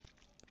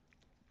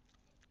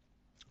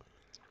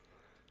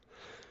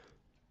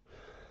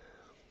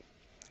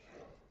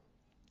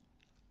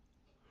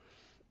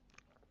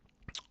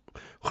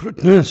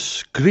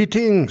Goodness,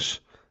 greetings,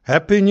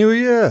 Happy New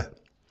Year,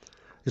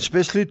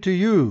 especially to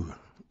you,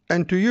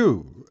 and to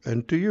you,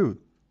 and to you.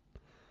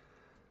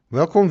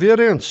 Welkom weer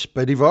eens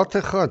by die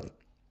Watergat.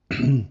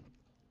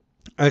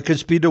 Ek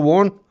is Pieter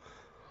Warren.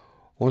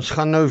 Ons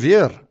gaan nou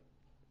weer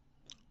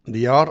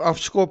die jaar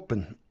afskop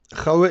en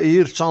goue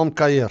uur saam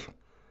kuier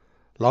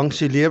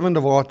langs die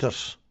lewende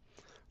waters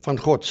van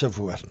God se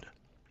woord.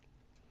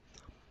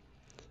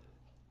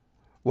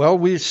 Well,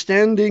 we're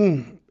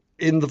standing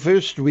in the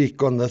first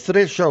week on the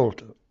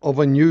threshold of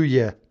a new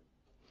year,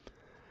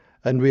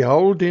 and we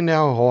hold in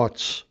our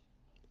hearts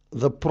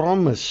the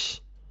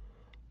promise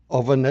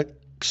of an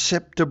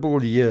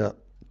acceptable year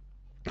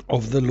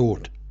of the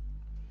Lord.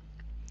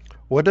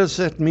 What does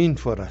that mean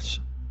for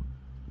us?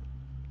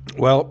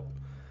 Well,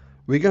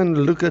 we're going to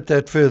look at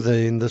that further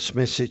in this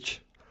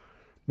message.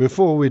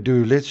 Before we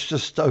do, let's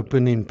just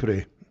open in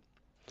prayer.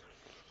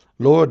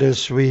 Lord,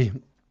 as we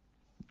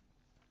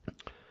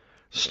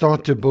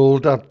start to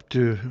build up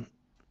to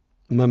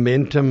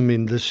momentum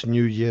in this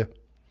new year,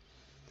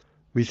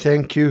 we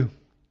thank you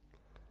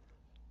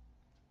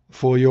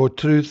for your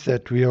truth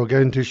that we are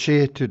going to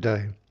share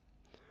today.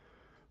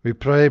 We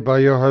pray by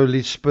your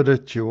Holy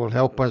Spirit you will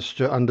help us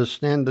to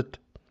understand it,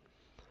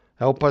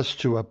 help us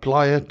to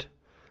apply it,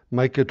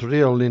 make it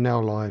real in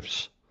our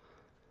lives,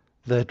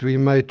 that we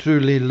may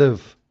truly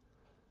live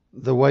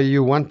the way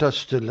you want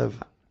us to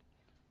live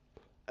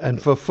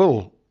and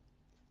fulfill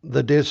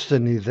the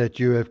destiny that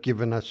you have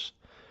given us,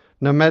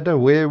 no matter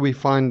where we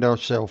find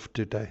ourselves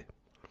today.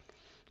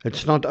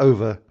 It's not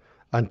over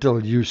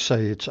until you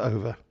say it's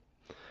over.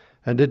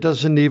 And it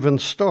doesn't even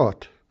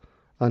start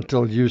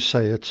until you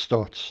say it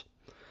starts.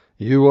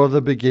 You are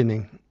the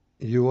beginning.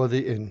 You are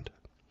the end.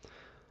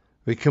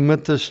 We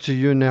commit this to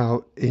you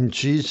now in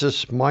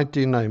Jesus'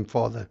 mighty name,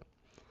 Father,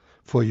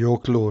 for your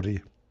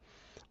glory.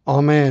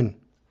 Amen.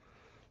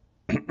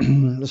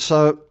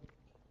 So,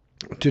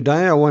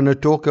 today I want to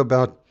talk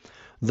about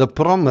the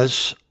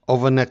promise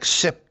of an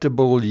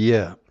acceptable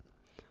year.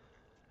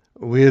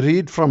 We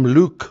read from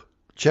Luke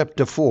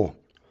chapter 4,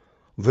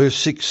 verse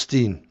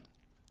 16.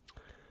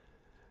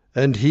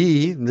 And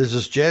he, this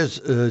is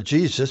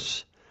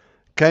Jesus,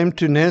 came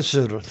to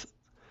Nazareth,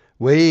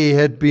 where he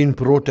had been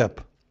brought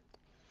up.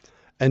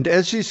 And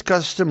as his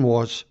custom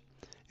was,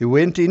 he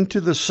went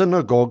into the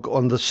synagogue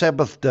on the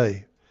Sabbath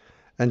day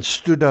and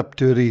stood up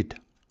to read.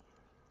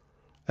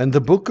 And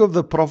the book of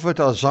the prophet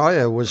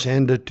Isaiah was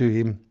handed to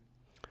him.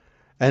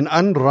 And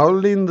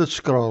unrolling the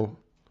scroll,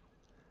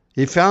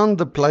 he found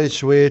the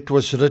place where it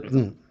was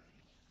written,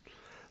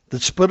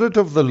 "The Spirit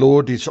of the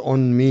Lord is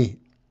on me.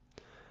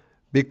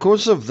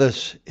 Because of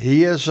this,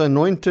 he has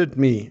anointed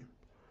me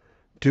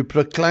to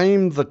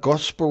proclaim the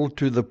gospel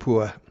to the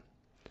poor.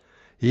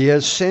 He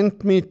has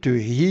sent me to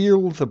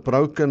heal the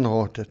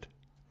brokenhearted,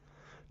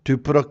 to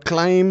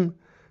proclaim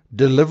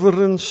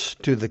deliverance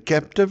to the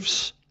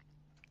captives,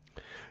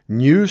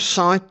 new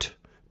sight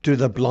to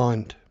the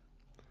blind,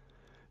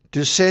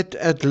 to set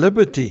at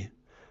liberty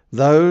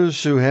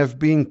those who have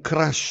been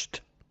crushed,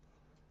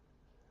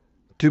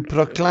 to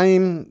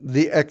proclaim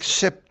the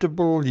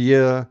acceptable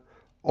year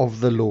of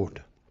the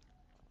Lord."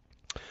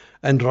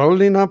 And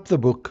rolling up the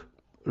book,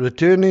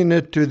 returning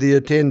it to the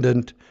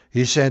attendant,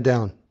 he sat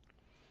down.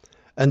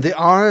 And the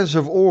eyes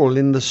of all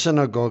in the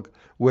synagogue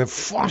were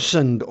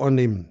fastened on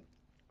him.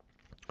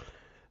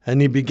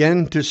 And he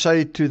began to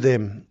say to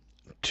them,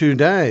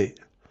 "Today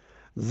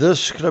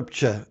this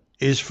scripture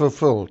is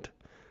fulfilled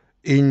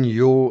in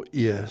your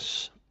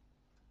ears."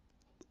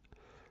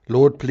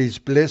 Lord, please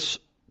bless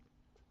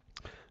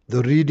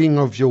the reading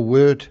of your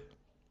word.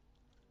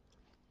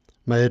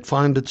 May it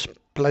find its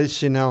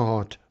place in our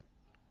heart.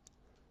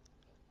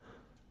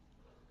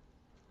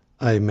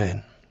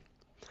 Amen.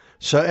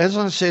 So as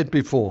I said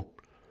before,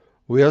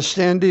 we are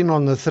standing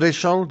on the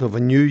threshold of a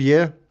new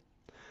year.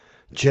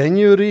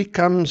 January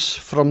comes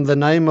from the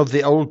name of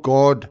the old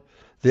god,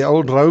 the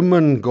old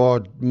Roman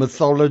god,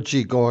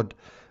 mythology god,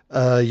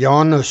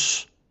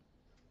 Janus,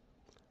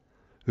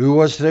 who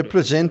was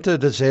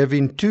represented as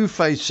having two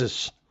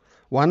faces,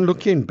 one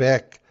looking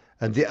back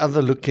and the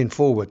other looking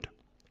forward.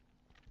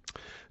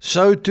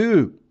 So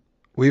too,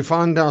 we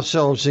find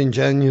ourselves in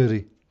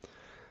January.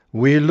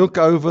 We look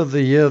over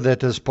the year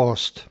that has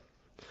passed.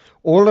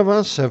 All of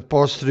us have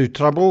passed through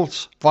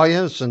troubles,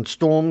 fires and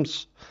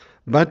storms,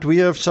 but we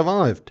have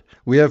survived.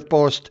 We have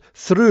passed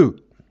through.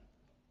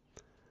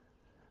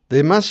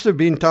 There must have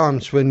been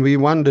times when we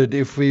wondered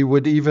if we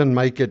would even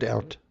make it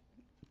out,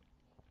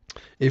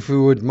 if we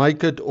would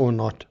make it or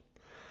not.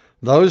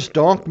 Those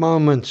dark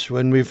moments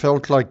when we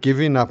felt like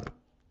giving up.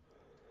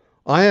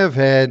 I have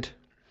had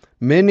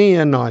many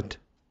a night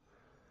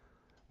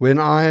when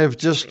I have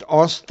just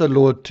asked the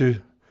Lord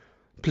to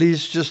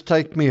please just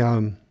take me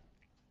home.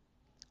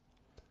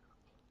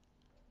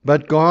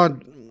 But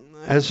God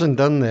hasn't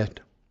done that.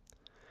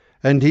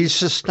 And he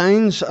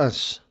sustains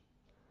us.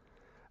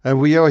 And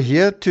we are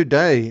here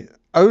today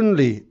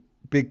only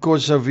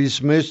because of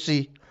his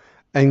mercy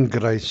and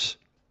grace.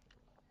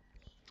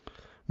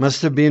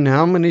 Must have been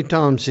how many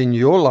times in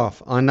your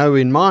life, I know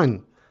in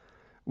mine,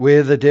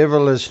 where the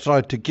devil has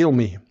tried to kill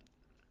me.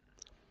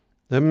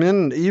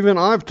 Even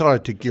I've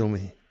tried to kill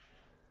me,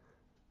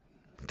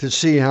 to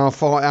see how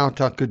far out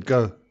I could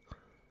go.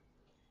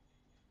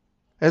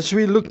 As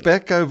we look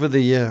back over the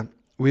year,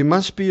 we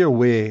must be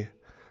aware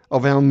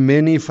of our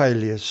many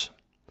failures.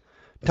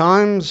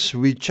 Times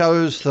we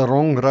chose the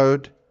wrong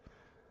road,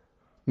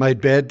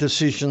 made bad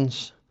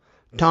decisions.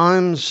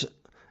 Times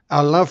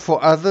our love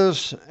for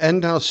others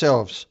and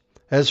ourselves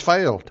has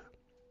failed.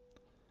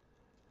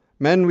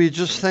 Man, we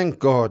just thank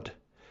God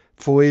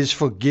for His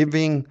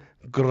forgiving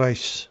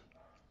grace.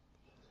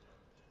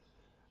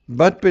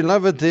 But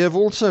beloved, there have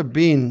also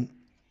been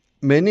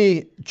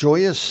many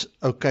joyous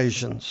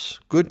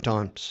occasions, good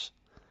times.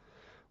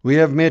 We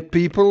have met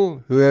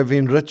people who have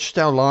enriched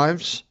our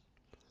lives.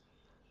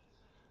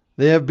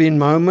 There have been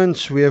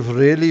moments we have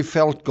really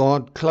felt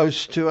God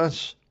close to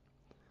us.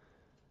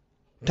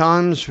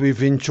 Times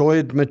we've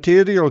enjoyed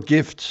material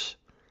gifts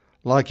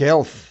like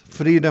health,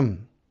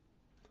 freedom,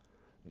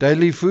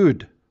 daily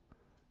food,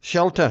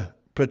 shelter,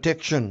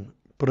 protection,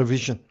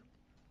 provision.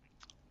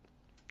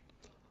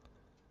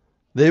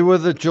 There were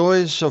the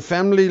joys of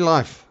family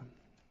life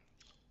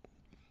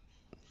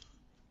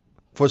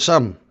for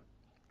some,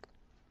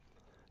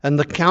 and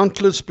the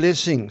countless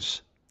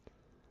blessings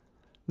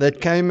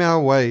that came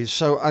our way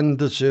so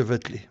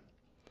undeservedly.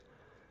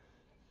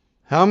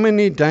 How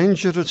many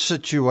dangerous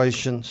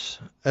situations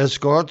has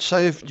God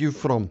saved you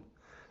from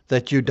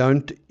that you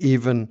don't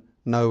even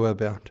know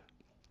about?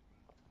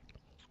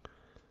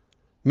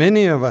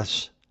 Many of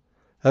us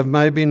have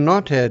maybe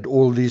not had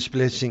all these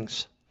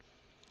blessings.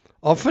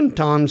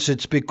 Oftentimes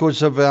it's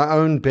because of our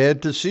own bad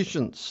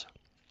decisions.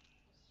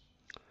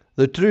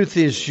 The truth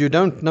is, you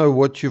don't know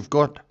what you've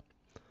got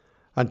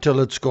until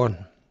it's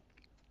gone.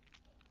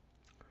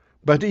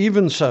 But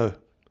even so,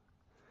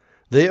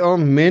 there are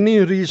many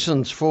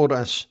reasons for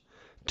us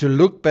to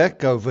look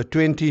back over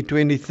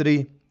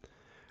 2023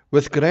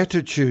 with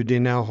gratitude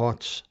in our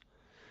hearts.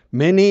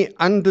 Many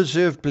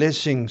undeserved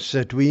blessings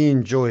that we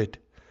enjoyed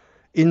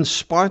in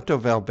spite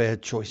of our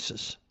bad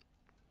choices.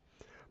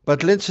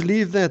 But let's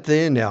leave that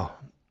there now.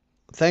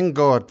 Thank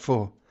God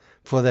for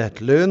that.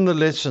 Learn the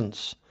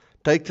lessons.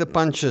 Take the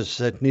punches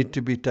that need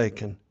to be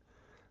taken.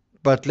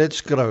 But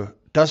let's grow.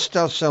 Dust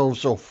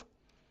ourselves off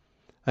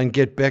and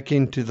get back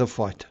into the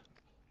fight.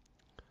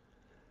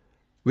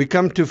 We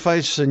come to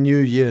face a new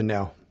year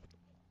now.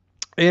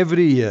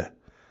 Every year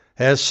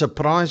has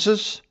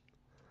surprises,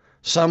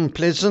 some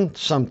pleasant,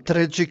 some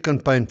tragic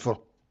and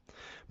painful.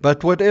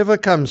 But whatever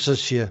comes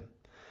this year,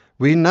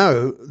 we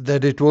know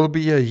that it will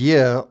be a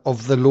year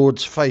of the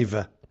Lord's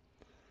favor,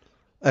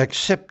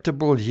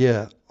 acceptable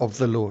year of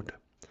the Lord,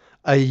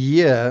 a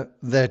year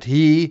that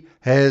He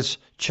has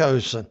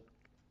chosen.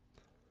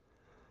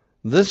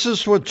 This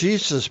is what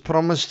Jesus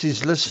promised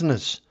His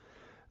listeners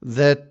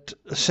that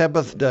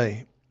Sabbath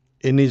day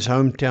in His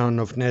hometown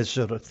of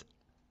Nazareth.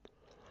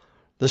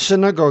 The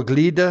synagogue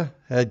leader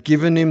had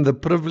given Him the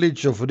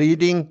privilege of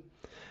reading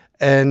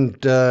and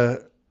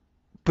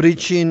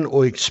preaching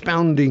or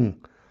expounding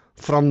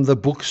from the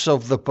books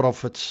of the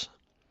prophets.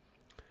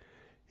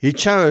 He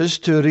chose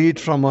to read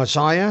from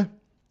Isaiah,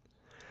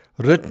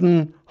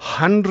 written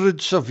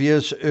hundreds of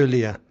years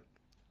earlier.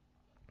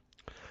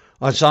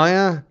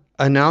 Isaiah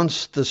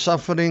announced the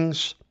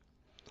sufferings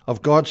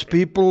of God's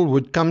people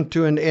would come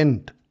to an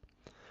end,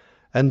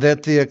 and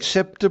that the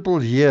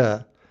acceptable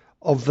year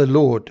of the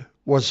Lord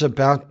was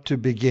about to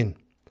begin.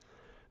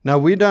 Now,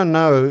 we don't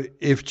know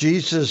if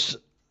Jesus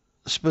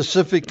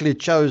specifically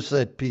chose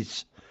that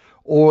piece,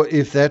 or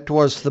if that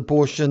was the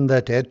portion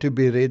that had to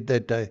be read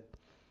that day.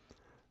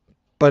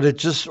 But it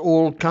just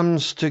all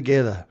comes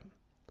together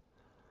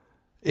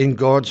in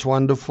God's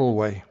wonderful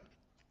way.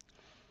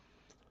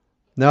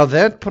 Now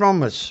that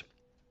promise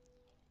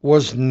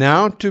was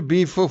now to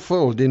be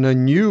fulfilled in a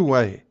new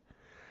way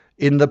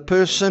in the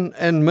person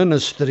and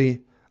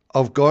ministry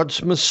of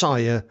God's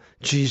Messiah,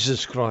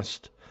 Jesus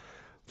Christ.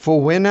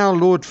 For when our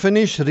Lord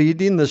finished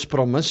reading this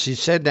promise, He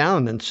sat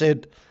down and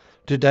said,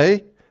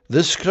 "Today,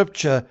 this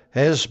scripture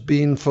has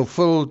been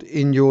fulfilled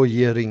in your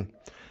hearing."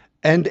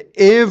 And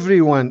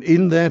everyone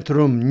in that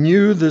room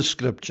knew the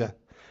scripture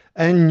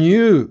and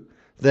knew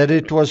that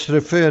it was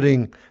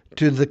referring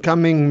to the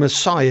coming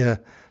Messiah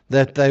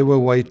that they were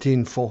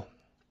waiting for.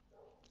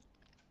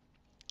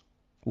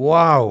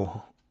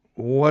 Wow,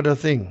 what a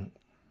thing.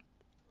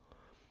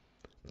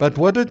 But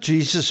what did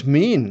Jesus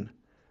mean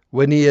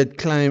when he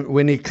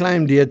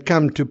claimed he had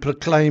come to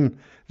proclaim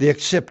the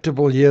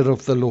acceptable year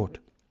of the Lord?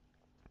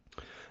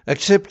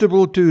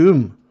 Acceptable to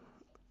whom?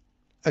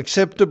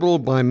 Acceptable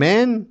by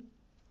man?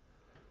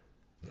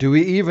 Do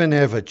we even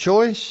have a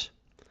choice?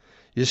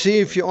 You see,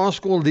 if you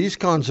ask all these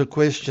kinds of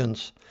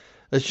questions,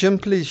 it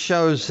simply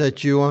shows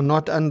that you are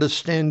not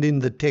understanding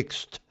the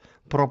text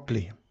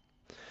properly.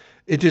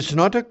 It is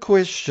not a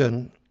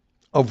question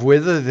of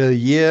whether the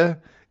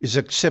year is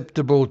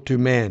acceptable to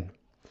man.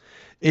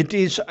 It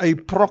is a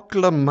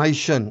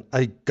proclamation,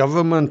 a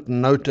government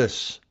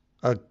notice,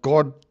 a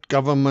God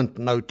government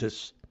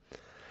notice,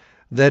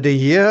 that a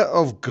year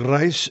of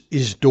grace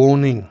is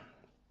dawning.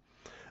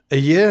 a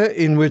year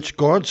in which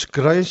God's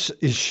grace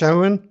is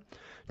shown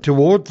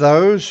toward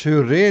those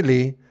who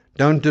really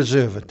don't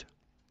deserve it.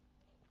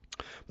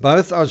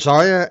 Both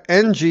Isaiah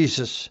and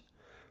Jesus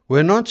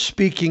were not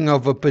speaking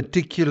of a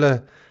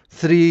particular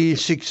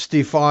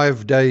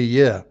 365-day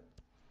year,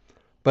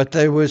 but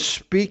they were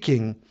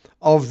speaking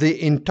of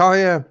the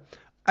entire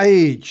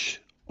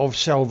age of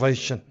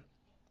salvation.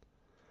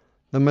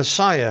 The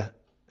Messiah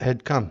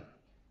had come.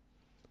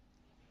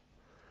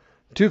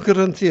 2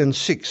 Corinthians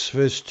 6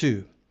 verse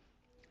 2.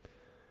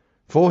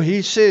 For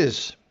he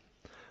says,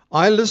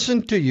 I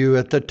listened to you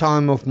at the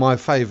time of my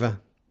favor,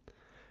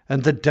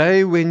 and the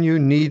day when you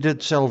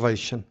needed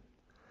salvation.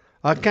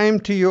 I came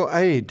to your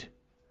aid.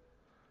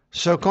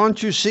 So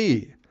can't you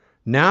see?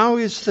 Now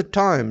is the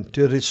time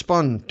to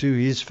respond to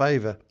his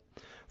favor.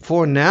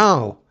 For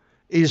now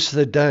is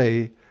the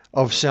day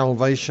of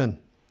salvation.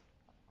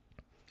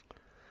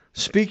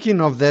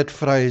 Speaking of that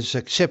phrase,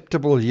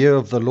 acceptable year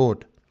of the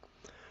Lord,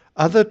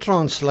 other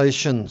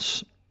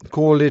translations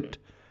call it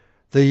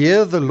the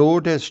year the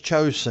Lord has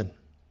chosen,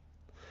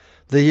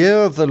 the year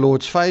of the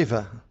Lord's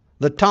favor,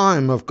 the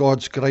time of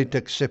God's great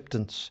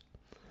acceptance.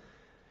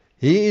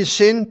 He is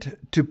sent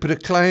to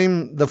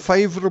proclaim the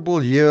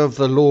favorable year of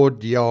the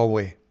Lord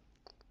Yahweh.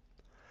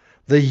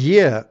 The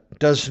year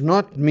does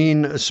not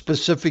mean a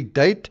specific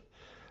date,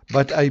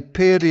 but a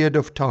period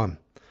of time.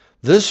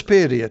 This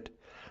period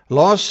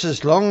lasts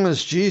as long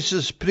as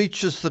Jesus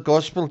preaches the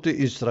gospel to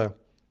Israel,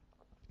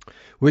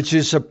 which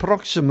is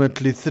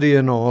approximately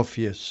 3.5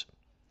 years.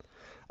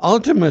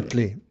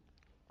 Ultimately,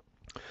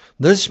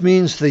 this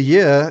means the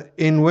year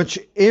in which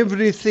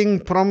everything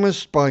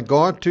promised by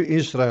God to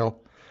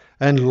Israel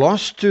and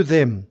lost to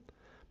them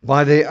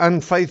by their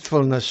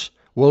unfaithfulness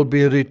will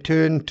be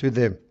returned to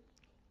them.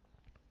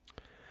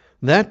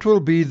 That will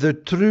be the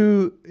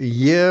true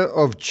year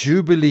of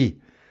Jubilee,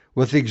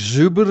 with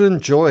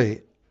exuberant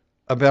joy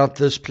about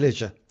this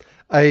pleasure.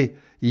 A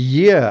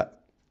year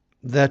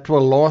that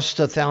will last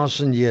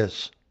 1,000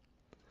 years.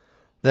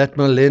 That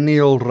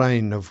millennial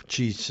reign of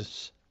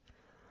Jesus.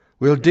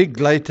 We'll dig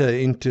later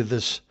into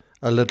this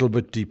a little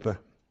bit deeper.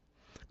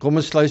 Kom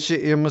ons luister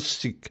eers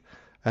musiek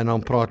en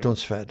dan praat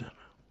ons verder.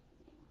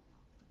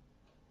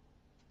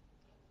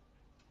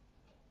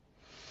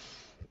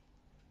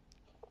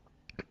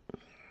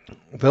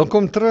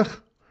 Welkom terug.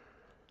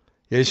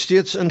 Jy is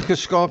steeds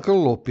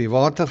ingeskakel op die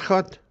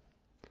Watergat,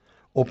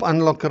 op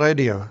Unlock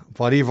Radio,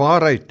 waar die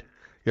waarheid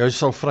jou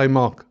sal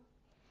vrymaak.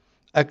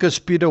 Ek is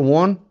Pieter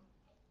Wan,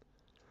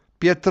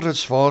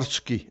 Petrus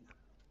waarsku.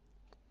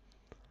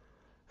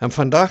 En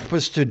vandag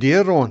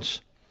bestudeer ons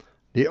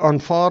die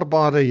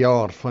aanvaarbare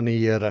jaar van die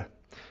Here,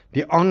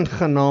 die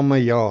aangename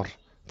jaar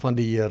van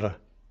die Here.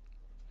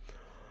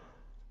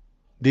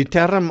 Die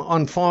term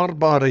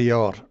aanvaarbare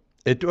jaar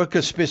het ook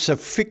 'n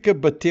spesifieke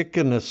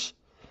betekenis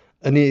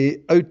in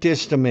die Ou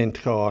Testament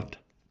gehad.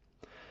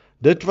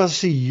 Dit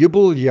was die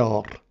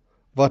jubeljaar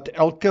wat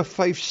elke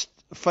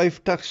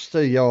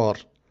 50ste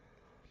jaar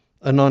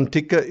in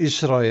antieke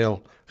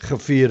Israel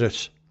gevier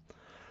is.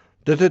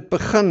 Dit het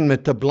begin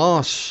met 'n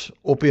blaas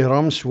op die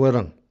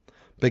ramshoring,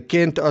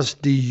 bekend as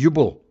die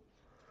jubel,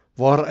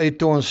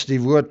 waaruit ons die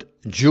woord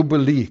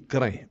jubilee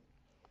kry.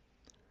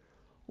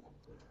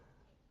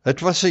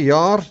 Het was 'n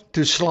jaar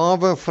toe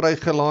slawe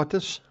vrygelaat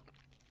is,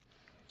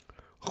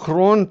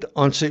 grond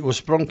aan sy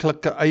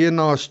oorspronklike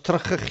eienaars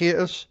teruggegee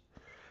is,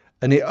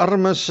 en die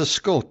armes se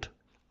skuld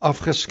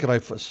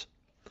afgeskryf is.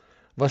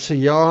 Was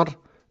 'n jaar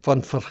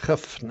van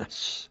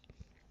vergifnis.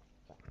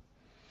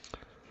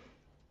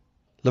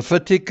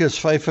 Levitikus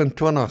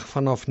 25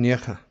 vanaf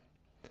 9.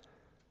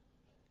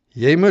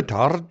 Jy moet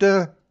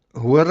harde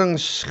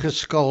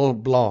horingsgeskal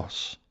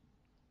blaas.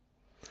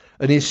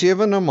 In die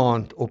 7de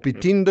maand, op die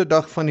 10de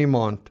dag van die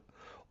maand,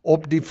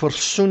 op die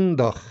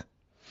versoendag,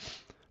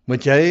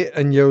 moet jy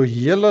in jou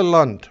hele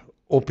land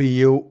op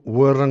die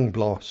horing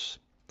blaas.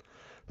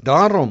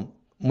 Daarom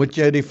moet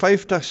jy die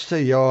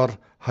 50ste jaar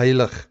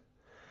heilig,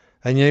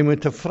 en jy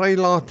moet 'n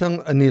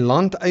vrylating in die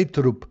land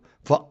uitroep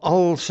vir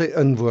al sy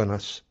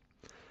inwoners.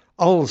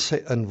 Al sy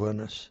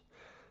inwoners.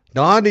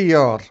 Daardie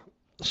jaar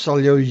sal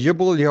jou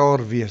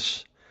jubeljaar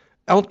wees.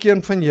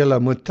 Elkeen van julle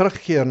moet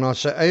terugkeer na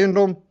sy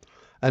eiendom,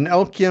 en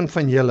elkeen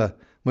van julle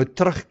moet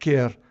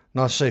terugkeer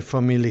na sy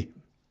familie.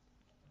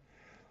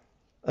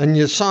 In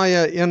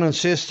Jesaja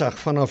 61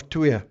 vanaf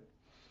 2,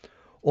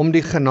 om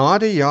die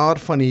genadejaar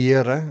van die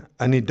Here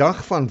en die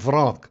dag van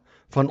wraak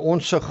van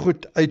onsse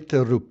goed uit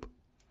te roep,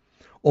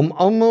 om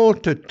almal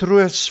te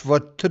troos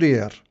wat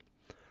treur,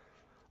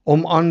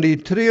 om aan die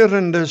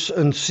treurendes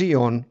in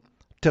Sion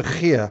te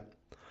gee,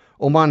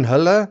 om aan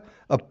hulle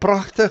 'n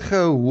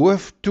pragtige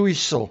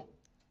hooftoeisel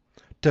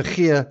te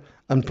gee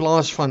in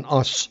plaas van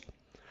as,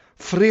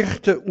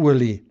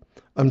 vreugdeolie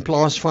in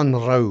plaas van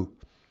rou,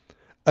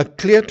 'n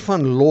kleed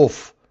van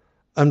lof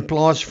in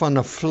plaas van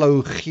 'n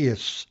flou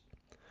gees,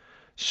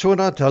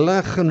 sodat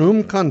hulle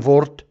genoem kan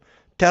word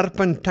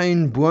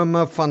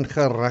terpentynbome van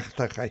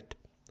geregtigheid,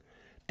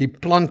 die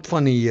plant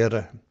van die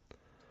Here,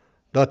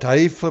 dat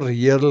hy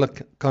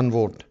verheerlik kan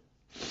word.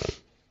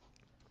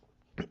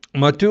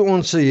 Maar toe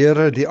ons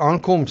Here die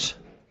aankoms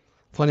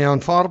van die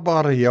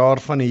aanvaarbare jaar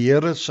van die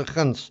Here se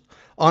guns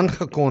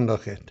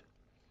aangekondig het,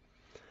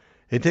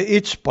 het hy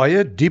iets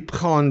baie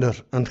diepgaander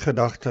in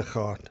gedagte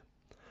gehad.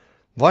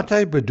 Wat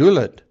hy bedoel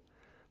het,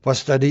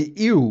 was dat die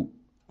eeu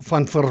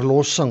van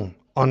verlossing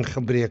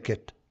aangebreek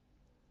het.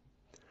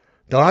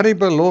 Daardie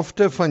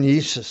belofte van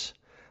Jesus,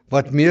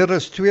 wat meer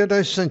as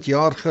 2000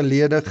 jaar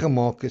gelede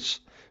gemaak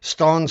is,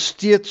 staan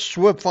steeds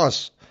so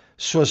vas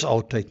soos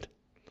altyd.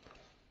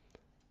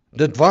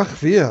 Dit wag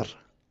weer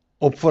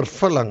op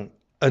vervulling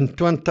in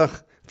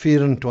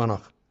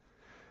 2024.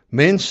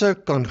 Mense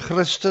kan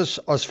Christus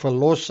as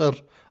verlosser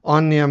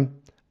aanneem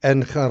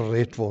en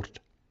gered word.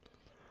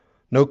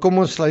 Nou kom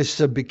ons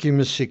luister 'n bietjie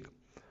musiek,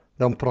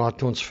 dan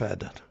praat ons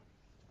verder.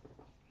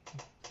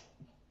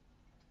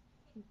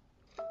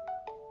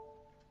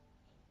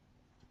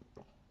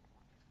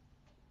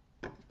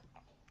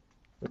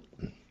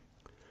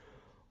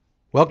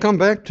 Welcome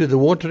back to the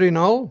Watering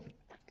Hole.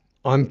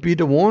 I'm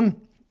Peter Warren.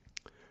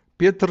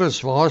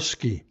 Petrus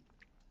Waarskie.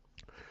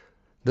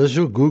 Dis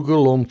hoe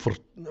Google hom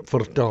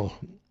vertaal.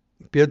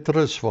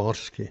 Petrus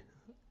Waarskie.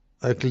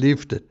 Ek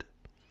lief dit.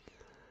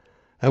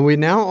 And we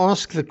now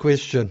ask the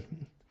question,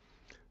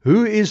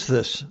 who is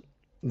this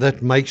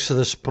that makes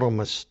this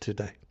promise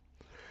today?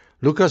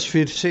 Lucas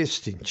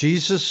 4:16.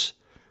 Jesus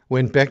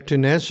went back to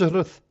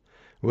Nazareth,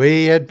 where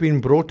he had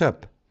been brought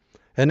up,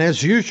 and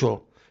as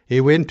usual,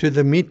 he went to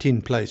the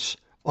meeting place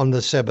on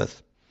the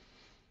Sabbath.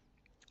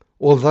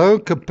 Although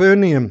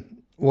Capernaum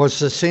was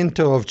the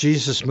center of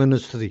Jesus'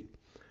 ministry,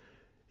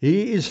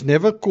 he is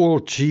never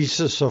called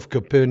Jesus of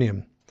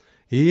Capernaum.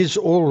 He is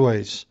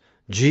always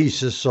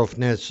Jesus of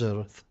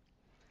Nazareth.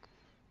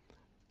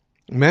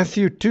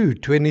 Matthew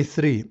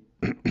 2:23.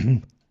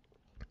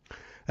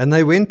 And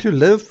they went to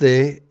live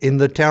there in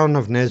the town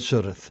of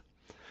Nazareth.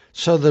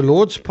 So the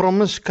Lord's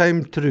promise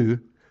came true,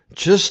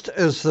 just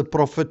as the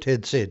prophet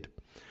had said.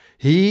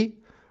 He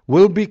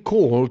will be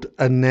called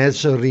a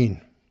Nazarene,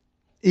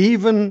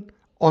 even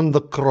on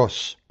the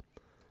cross.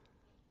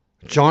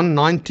 John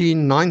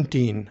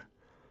 19:19.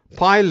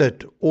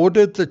 Pilate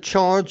ordered the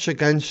charge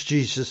against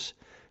Jesus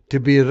to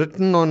be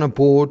written on a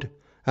board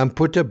and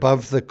put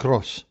above the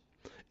cross.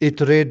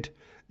 It read,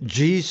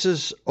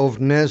 Jesus of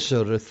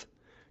Nazareth,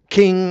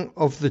 King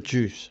of the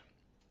Jews.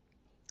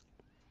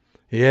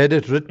 He had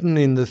it written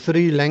in the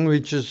 3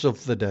 languages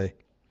of the day.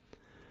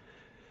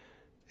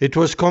 It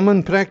was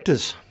common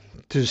practice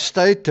to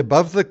state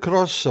above the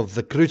cross of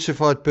the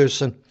crucified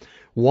person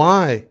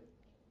why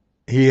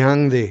he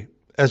hung there,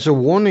 as a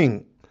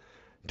warning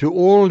to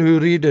all who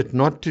read it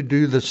not to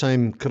do the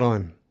same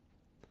crime.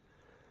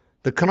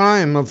 The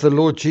crime of the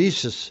Lord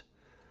Jesus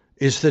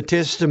is the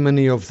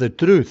testimony of the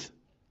truth.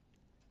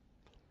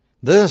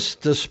 This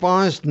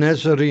despised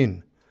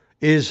Nazarene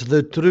is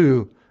the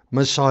true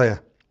Messiah.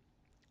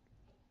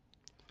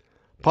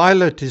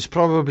 Pilate is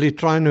probably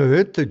trying to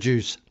hurt the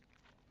Jews.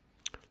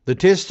 The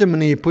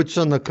testimony he puts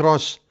on the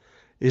cross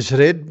is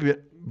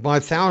read by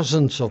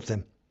thousands of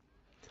them.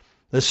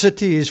 The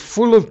city is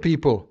full of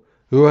people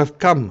who have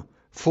come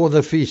for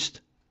the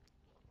feast.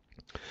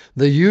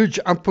 The huge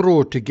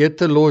uproar to get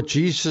the Lord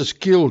Jesus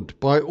killed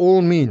by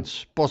all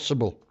means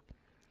possible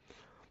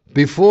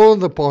before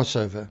the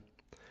Passover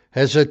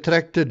has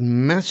attracted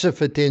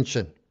massive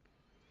attention,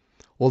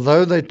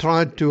 although they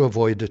tried to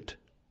avoid it.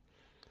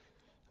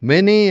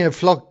 Many have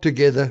flocked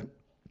together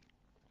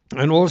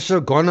and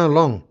also gone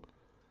along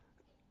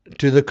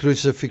to the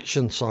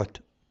crucifixion site.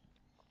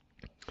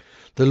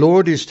 The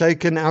Lord is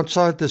taken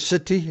outside the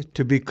city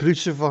to be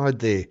crucified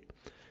there.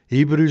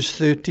 Hebrews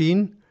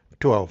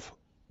 13:12.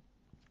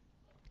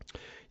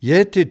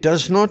 Yet it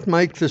does not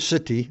make the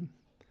city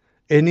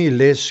any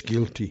less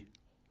guilty.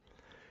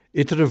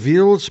 It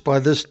reveals by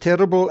this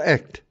terrible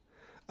act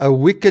a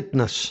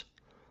wickedness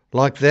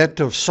like that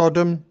of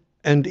Sodom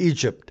and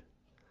Egypt.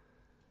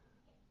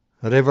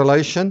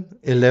 Revelation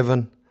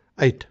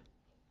 11:8.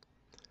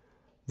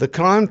 The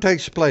crime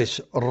takes place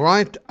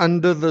right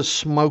under the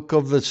smoke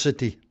of the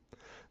city.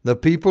 The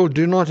people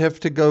do not have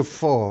to go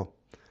far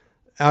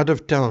out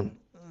of town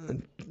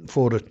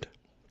for it.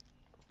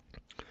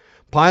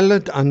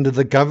 Pilate, under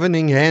the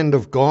governing hand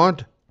of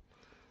God,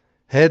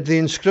 had the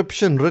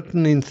inscription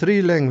written in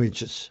 3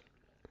 languages.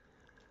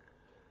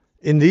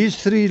 In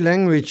these 3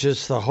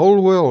 languages, the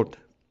whole world,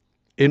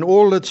 in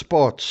all its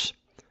parts,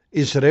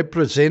 is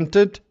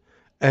represented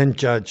and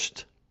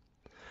judged.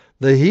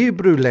 The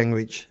Hebrew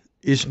language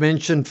is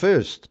mentioned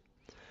first.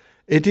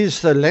 It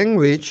is the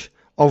language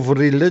of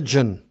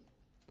religion.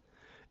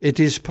 It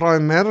is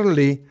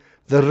primarily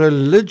the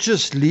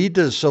religious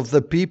leaders of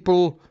the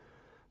people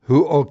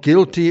who are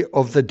guilty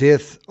of the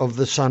death of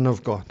the Son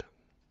of God.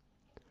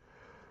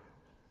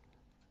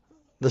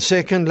 The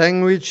second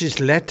language is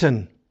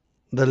Latin,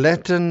 the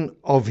Latin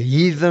of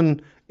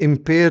heathen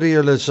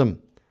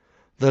imperialism,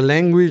 the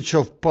language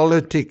of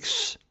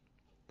politics,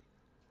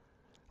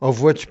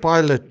 of which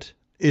Pilate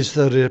is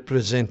the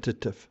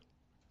representative.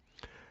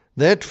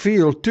 That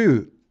field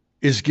too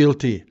is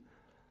guilty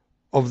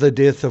of the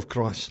death of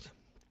Christ.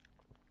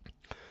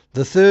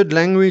 The third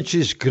language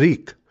is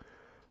Greek,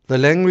 the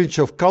language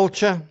of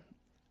culture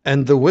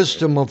and the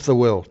wisdom of the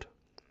world.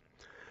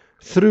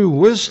 Through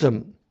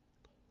wisdom,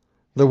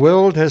 the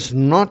world has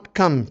not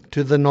come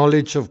to the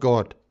knowledge of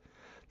God.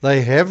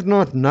 They have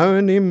not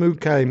known him who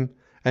came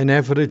and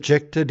have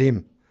rejected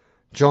him.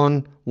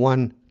 John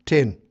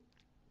 1:10.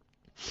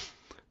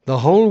 The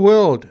whole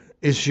world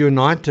is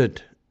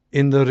united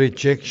in the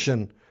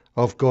rejection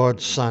of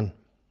God's Son.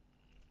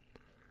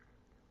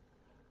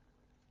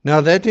 Now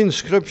that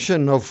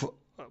inscription of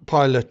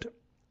Pilate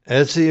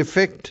has the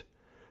effect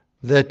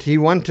that he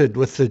wanted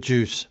with the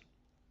Jews.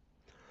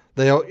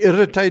 They are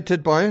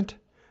irritated by it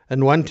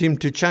and want him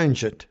to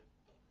change it.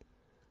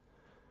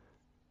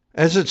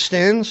 As it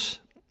stands,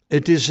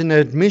 it is an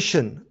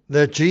admission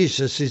that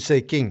Jesus is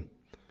their king.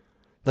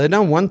 They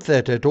don't want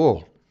that at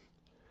all.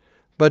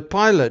 But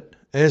Pilate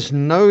has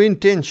no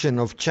intention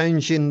of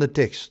changing the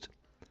text.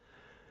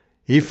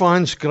 He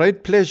finds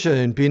great pleasure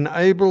in being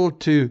able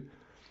to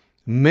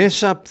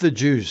mess up the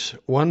Jews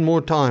one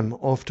more time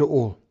after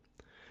all,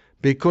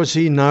 because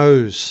he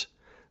knows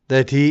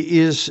that he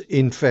is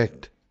in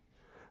fact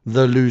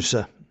the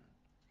loser.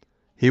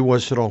 He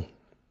was wrong.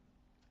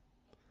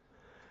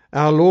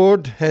 Our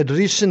Lord had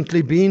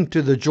recently been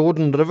to the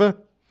Jordan River,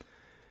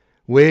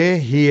 where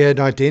he had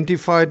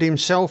identified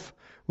himself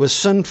with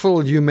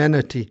sinful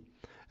humanity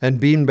and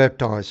been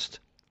baptized.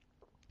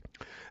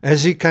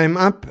 As he came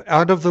up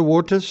out of the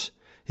waters,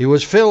 he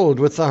was filled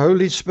with the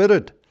Holy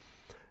Spirit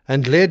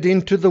and led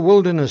into the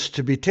wilderness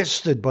to be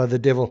tested by the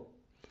devil.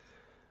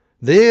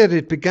 There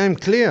it became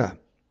clear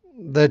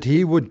that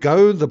he would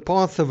go the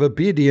path of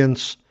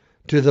obedience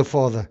to the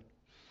Father.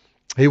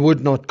 He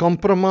would not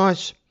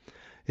compromise.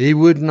 He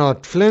would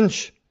not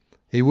flinch.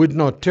 He would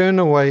not turn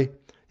away.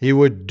 He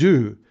would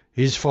do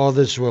his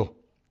Father's will.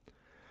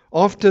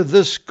 After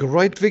this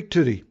great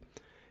victory,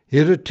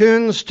 he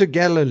returns to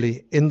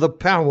Galilee in the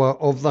power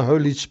of the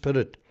Holy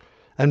Spirit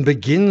and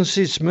begins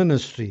his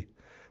ministry,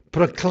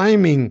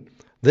 proclaiming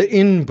the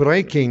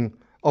inbreaking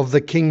of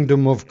the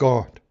kingdom of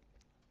God.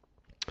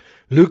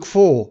 Luke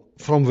 4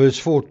 from verse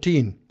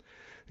 14.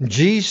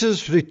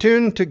 Jesus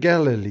returned to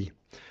Galilee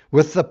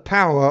with the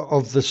power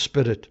of the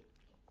Spirit.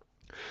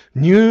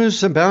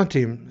 News about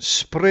him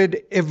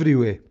spread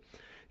everywhere.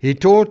 He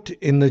taught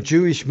in the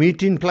Jewish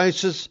meeting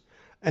places,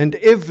 and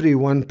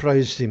everyone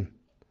praised him.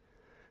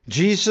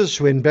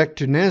 Jesus went back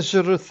to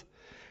Nazareth,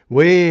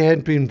 where he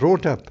had been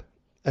brought up,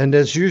 and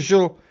as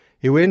usual,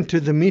 he went to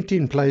the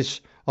meeting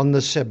place on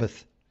the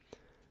Sabbath.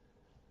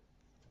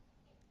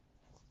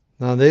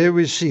 Now there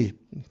we see,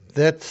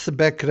 that's the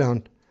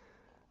background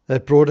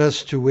that brought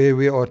us to where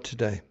we are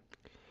today.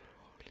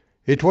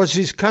 It was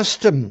his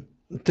custom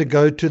to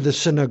go to the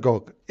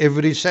synagogue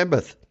every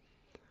Sabbath.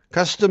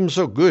 Customs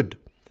are good.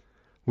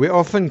 We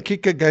often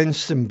kick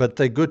against them, but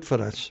they're good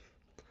for us.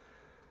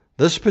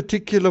 This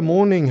particular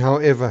morning,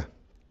 however,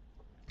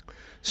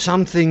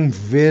 something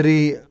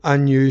very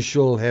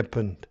unusual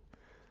happened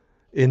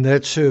in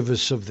that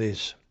service of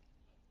theirs.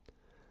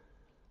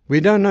 We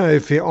don't know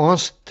if he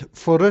asked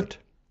for it.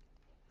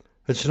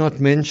 It's not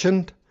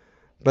mentioned,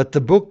 but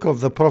the book of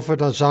the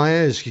prophet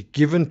Isaiah is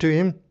given to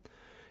him.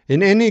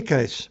 In any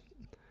case,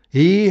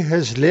 he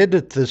has led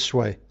it this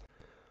way.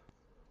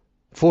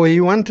 For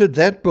he wanted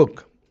that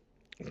book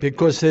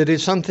because there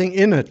is something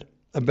in it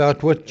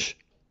about which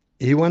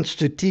he wants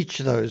to teach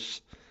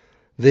those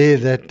there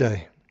that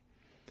day.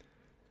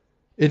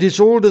 It is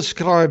all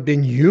described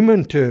in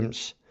human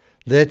terms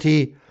that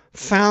he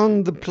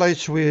found the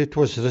place where it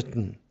was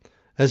written,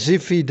 as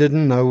if he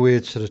didn't know where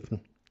it's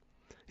written.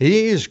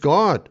 He is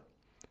God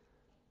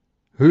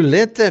who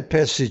let that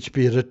passage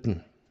be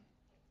written.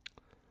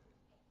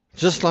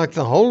 Just like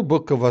the whole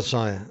book of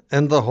Isaiah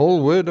and the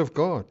whole word of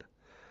God.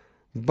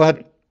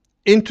 But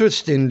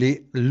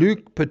interestingly,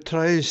 Luke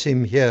portrays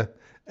him here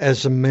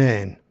as a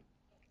man.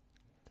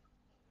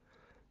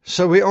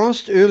 So we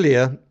asked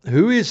earlier,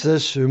 who is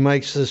this who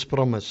makes this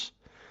promise?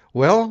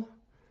 Well,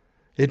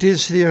 it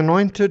is the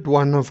anointed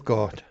one of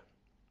God.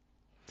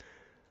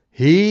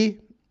 He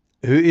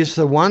who is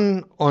the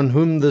one on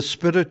whom the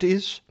Spirit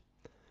is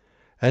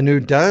and who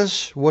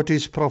does what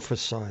is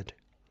prophesied.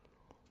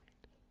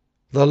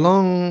 The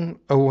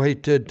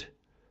long-awaited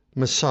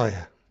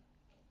Messiah.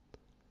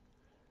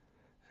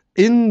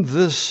 In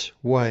this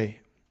way,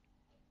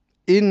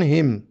 in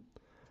him,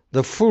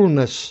 the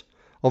fullness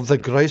of the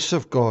grace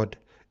of God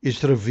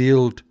is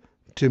revealed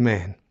to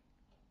man.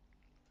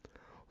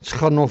 Ons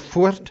gaan nog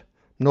voort,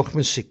 nog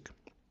musiek.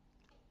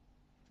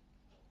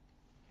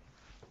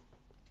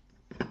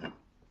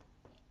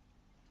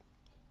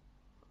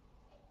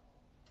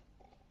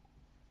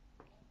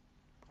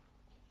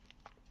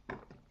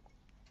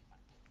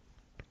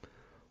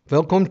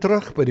 Welkom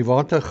terug by die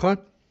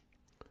Watergat.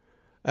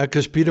 Ek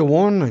is Peter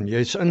Warren en jy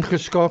is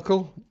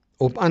ingeskakel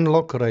op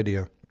Unlock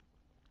Radio.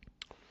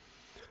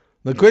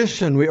 The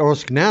question we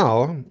ask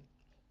now,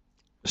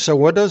 so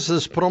what does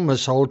this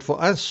promise hold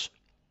for us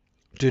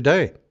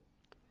today?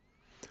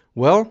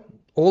 Well,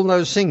 all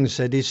those things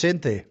that he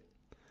said there.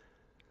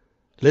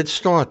 Let's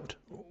start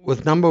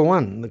with number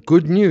 1, the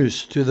good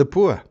news to the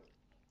poor.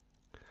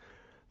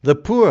 The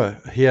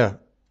poor here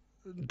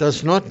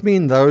does not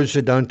mean those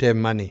who don't have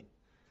money,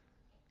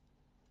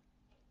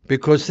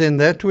 because then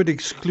that would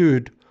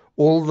exclude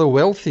all the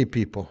wealthy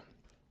people.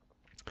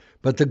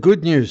 But the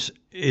good news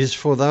is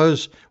for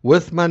those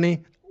with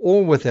money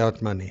or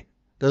without money.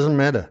 Doesn't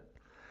matter.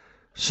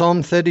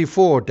 Psalm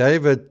 34,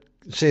 David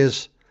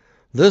says,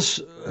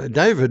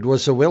 David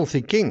was a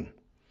wealthy king.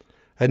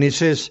 And he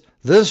says,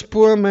 this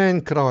poor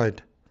man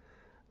cried,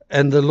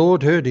 and the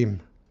Lord heard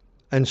him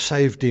and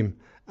saved him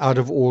out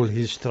of all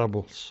his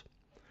troubles.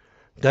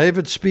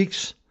 David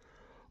speaks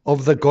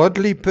of the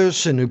godly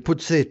person who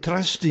puts their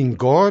trust in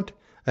God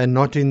and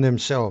not in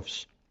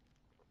themselves.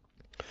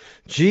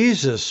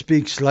 Jesus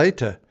speaks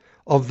later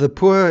of the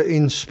poor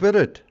in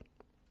spirit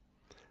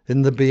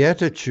in the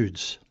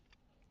Beatitudes.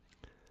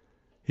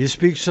 He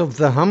speaks of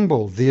the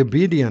humble, the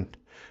obedient,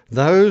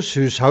 those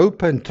whose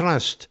hope and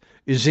trust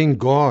is in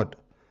God,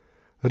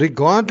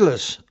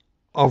 regardless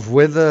of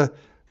whether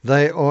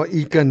they are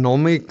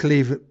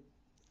economically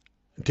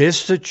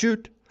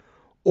destitute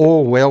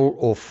or well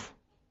off.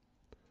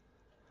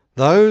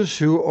 Those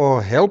who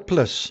are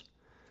helpless,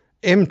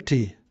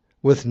 empty,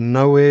 with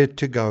nowhere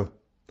to go.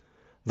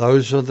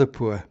 Those are the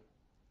poor.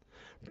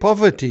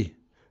 Poverty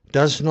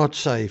does not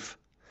save.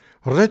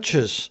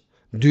 Riches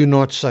do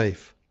not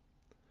save.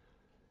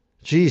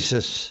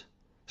 Jesus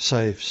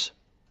saves.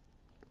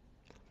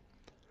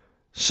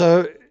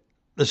 So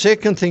the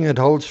second thing it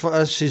holds for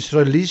us is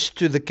release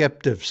to the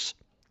captives.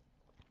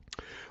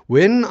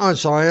 When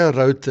Isaiah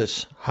wrote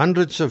this,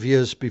 hundreds of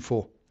years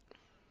before,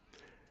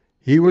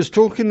 he was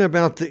talking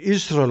about the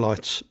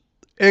Israelites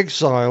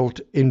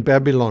exiled in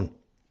Babylon.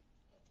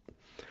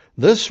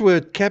 This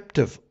word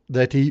captive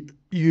that he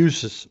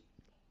uses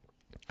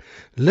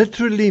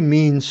literally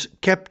means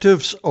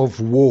captives of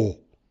war.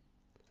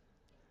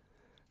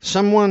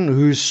 Someone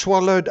who's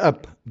swallowed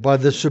up by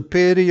the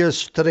superior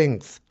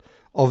strength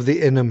of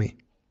the enemy.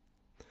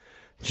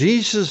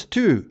 Jesus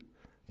too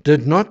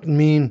did not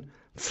mean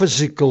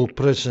physical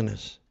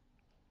prisoners.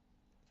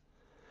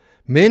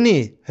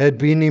 Many had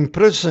been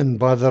imprisoned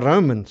by the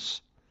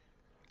Romans,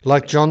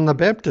 like John the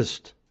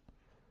Baptist,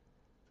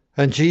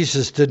 and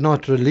Jesus did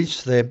not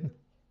release them.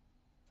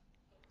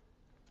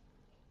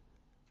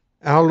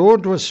 Our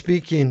Lord was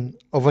speaking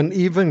of an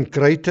even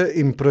greater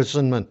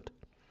imprisonment,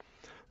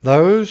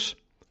 those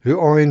who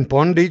are in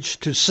bondage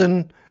to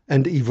sin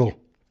and evil.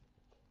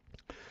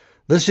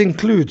 This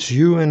includes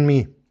you and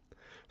me,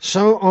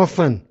 so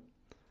often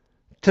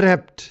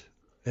trapped,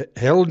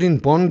 held in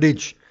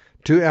bondage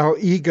to our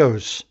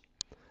egos,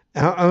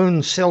 our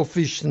own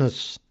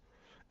selfishness,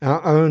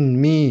 our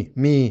own me.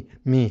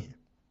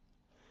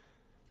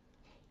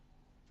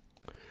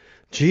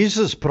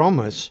 Jesus'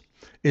 promise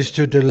is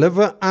to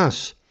deliver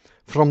us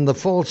from the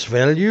false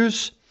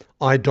values,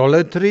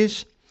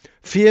 idolatries,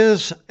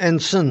 fears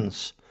and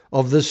sins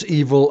of this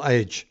evil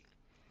age.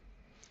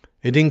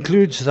 It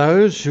includes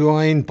those who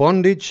are in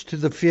bondage to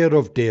the fear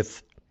of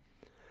death.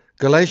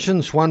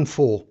 Galatians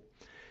 1:4,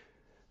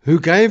 who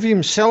gave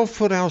himself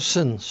for our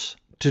sins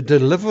to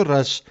deliver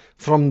us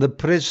from the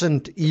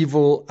present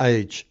evil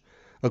age,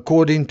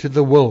 according to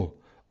the will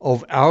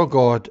of our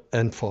God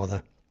and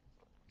Father.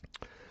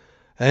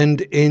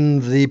 And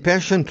in the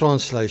Passion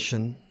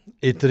Translation,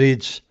 it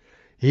reads,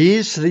 He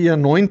is the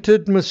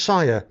anointed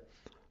Messiah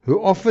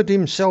who offered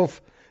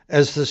himself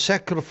as the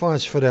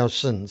sacrifice for our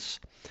sins.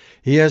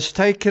 He has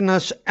taken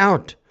us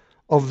out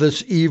of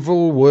this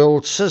evil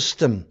world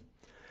system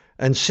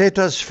and set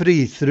us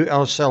free through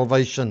our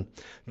salvation,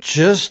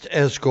 just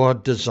as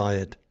God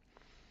desired.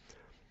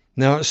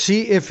 Now,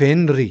 C.F.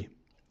 Henry,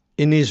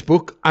 in his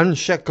book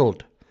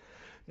Unshackled,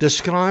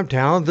 described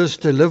how this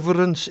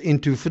deliverance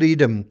into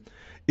freedom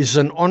is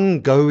an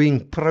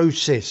ongoing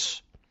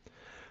process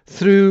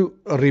through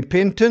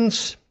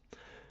repentance,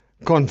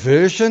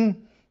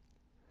 conversion,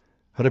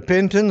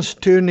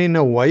 turning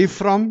away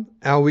from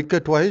our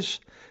wicked ways,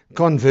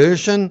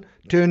 conversion,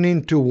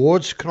 turning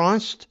towards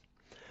Christ,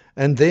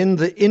 and then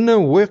the inner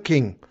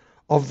working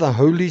of the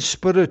Holy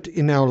Spirit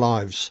in our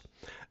lives.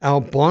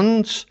 Our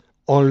bonds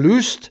are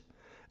loosed,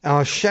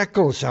 our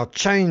shackles, our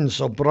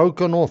chains are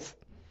broken off.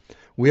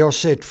 We are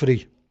set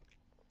free.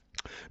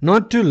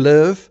 Not to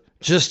live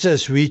just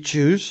as we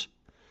choose,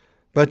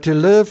 but to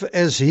live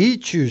as He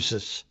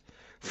chooses,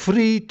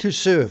 free to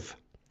serve,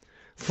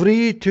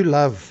 free to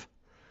love,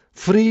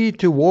 free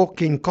to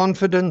walk in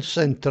confidence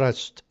and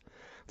trust,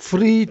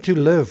 free to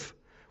live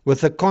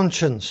with a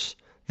conscience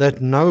that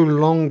no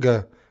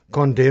longer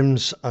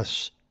condemns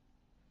us.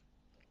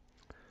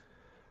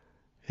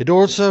 It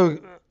also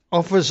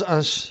offers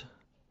us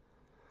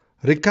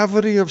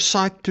recovery of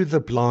sight to the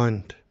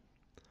blind.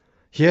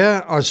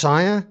 Here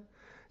Isaiah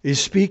is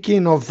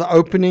speaking of the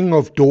opening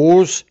of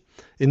doors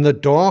in the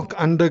dark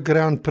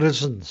underground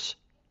prisons,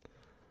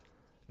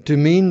 to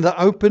mean the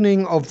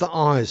opening of the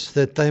eyes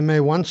that they may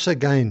once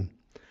again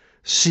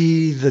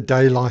see the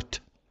daylight.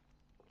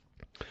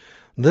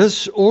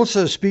 This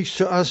also speaks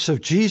to us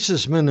of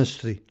Jesus'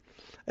 ministry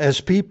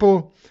as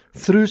people,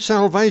 through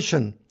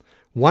salvation,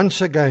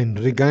 once again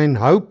regain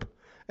hope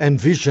and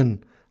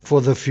vision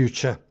for the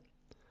future.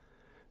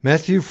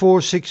 Matthew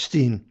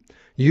 4:16,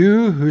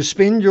 You who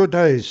spend your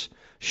days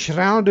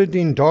shrouded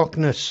in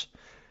darkness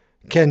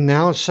can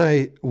now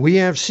say, we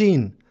have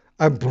seen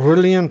a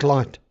brilliant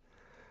light.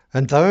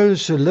 And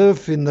those who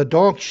live in the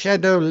dark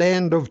shadow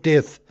land of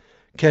death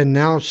can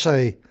now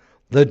say,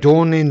 the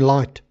dawning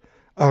light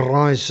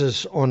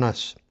arises on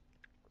us.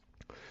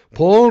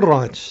 Paul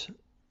writes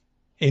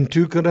in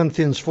 2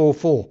 Corinthians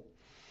 4:4,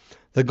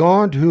 the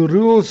God who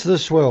rules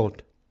this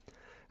world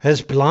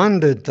has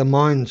blinded the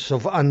minds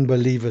of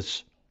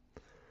unbelievers.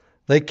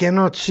 They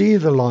cannot see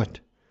the light,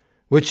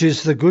 which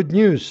is the good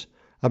news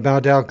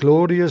about our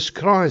glorious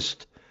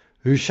Christ,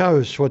 who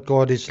shows what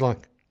God is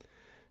like.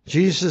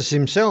 Jesus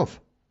himself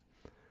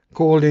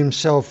called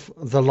himself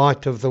the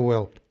light of the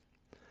world.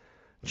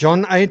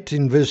 John 8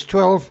 in verse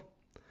 12,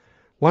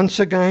 once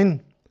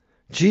again,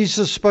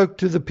 Jesus spoke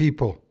to the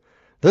people.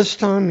 This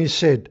time he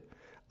said,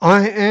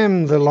 I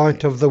am the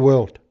light of the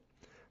world.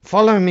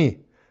 Follow me,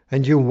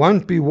 and you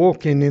won't be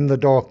walking in the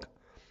dark.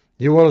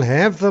 You will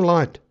have the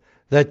light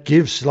that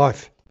gives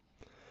life.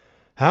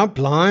 How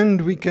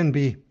blind we can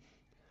be.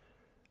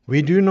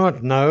 We do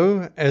not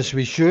know as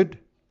we should.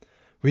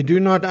 We do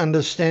not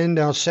understand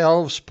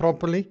ourselves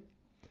properly.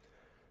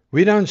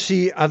 We don't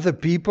see other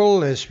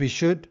people as we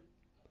should.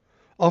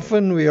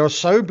 Often we are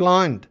so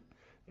blind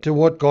to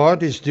what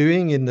God is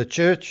doing in the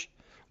church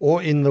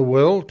or in the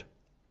world.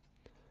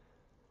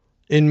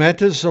 In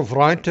matters of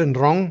right and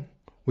wrong,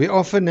 we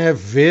often have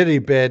very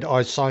bad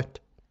eyesight.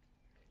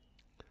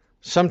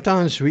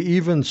 Sometimes we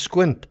even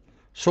squint,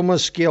 sommer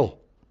skill.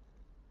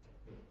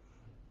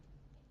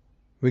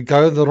 We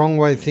go the wrong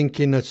way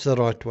thinking it's the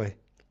right way.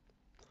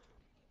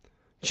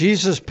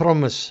 Jesus'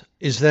 promise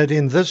is that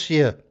in this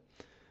year,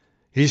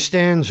 he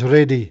stands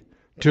ready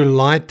to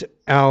light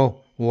our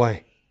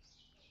way.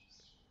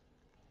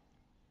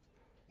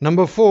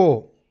 Number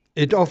 4,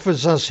 it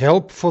offers us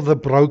help for the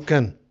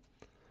broken.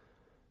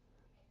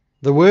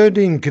 The word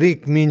in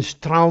Greek means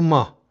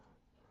trauma.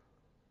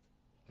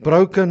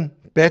 Broken,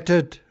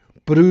 battered,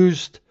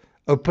 bruised,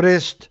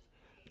 oppressed,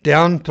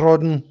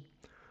 downtrodden,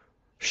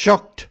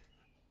 shocked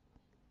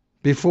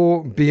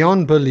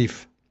beyond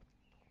belief.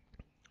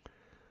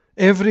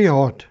 Every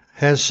heart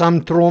has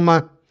some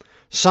trauma,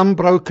 some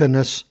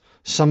brokenness,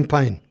 some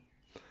pain.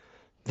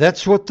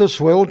 That's what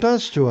this world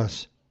does to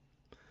us.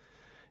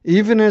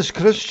 Even as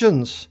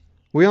Christians,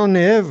 we are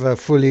never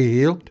fully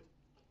healed.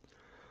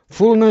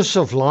 Fullness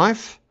of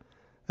life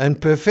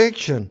and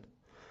perfection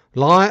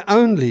lie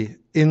only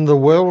in the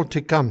world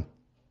to come.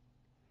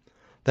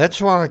 That's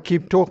why I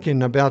keep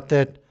talking about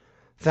that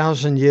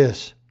 1,000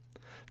 years.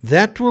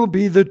 That will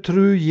be the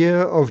true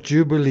year of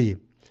Jubilee,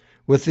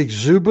 with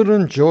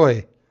exuberant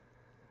joy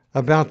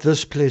about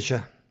this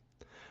pleasure.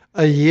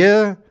 A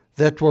year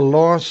that will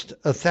last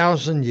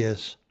 1,000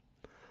 years.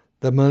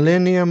 The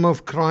millennium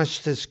of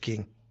Christ as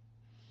King.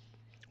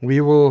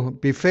 We will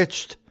be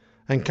fetched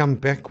and come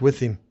back with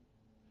him.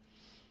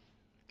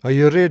 Are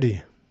you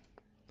ready?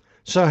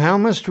 So how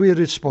must we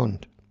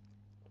respond?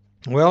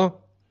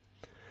 Well,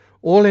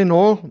 all in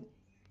all,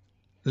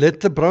 let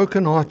the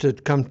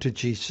brokenhearted come to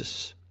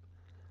Jesus.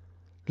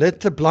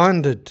 Let the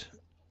blinded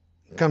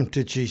come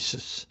to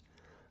Jesus.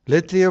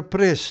 Let the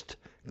oppressed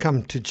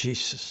come to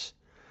Jesus.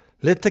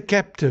 Let the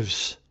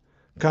captives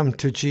come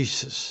to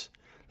Jesus.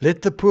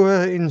 Let the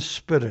poor in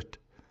spirit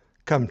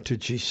come to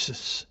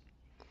Jesus.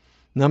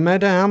 No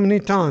matter how many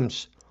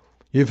times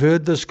you've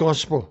heard this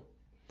gospel,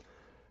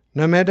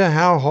 no matter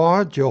how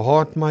hard your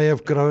heart may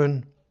have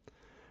grown,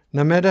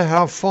 no matter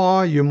how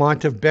far you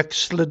might have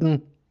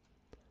backslidden,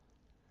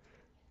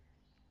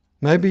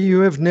 maybe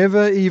you have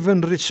never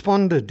even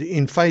responded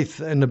in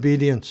faith and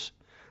obedience.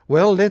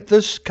 Well, let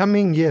this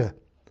coming year,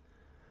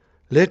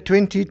 let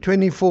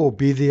 2024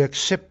 be the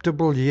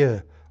acceptable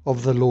year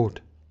of the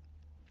Lord.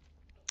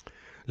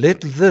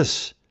 Let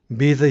this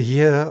be the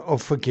year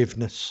of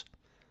forgiveness.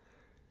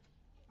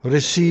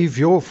 Receive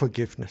your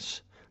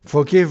forgiveness.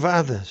 Forgive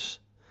others.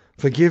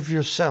 Forgive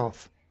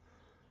yourself.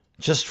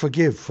 Just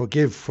forgive,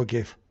 forgive,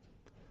 forgive.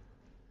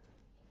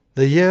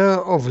 The year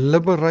of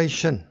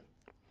liberation.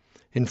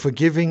 In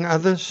forgiving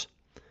others,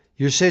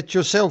 you set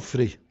yourself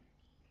free.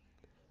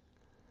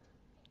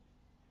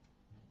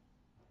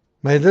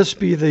 May this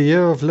be the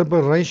year of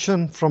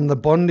liberation from the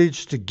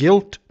bondage to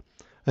guilt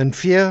and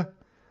fear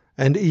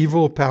and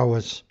evil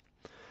powers.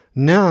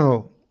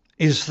 Now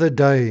is the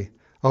day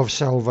of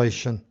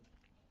salvation.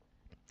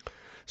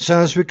 So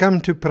as we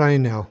come to pray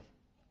now,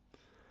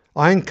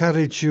 I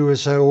encourage you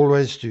as I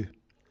always do.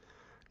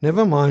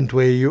 Never mind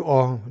where you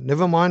are,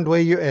 never mind where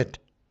you're at.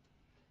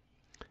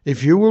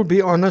 If you will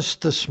be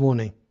honest this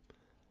morning,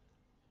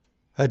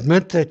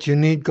 admit that you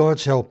need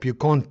God's help. You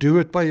can't do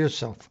it by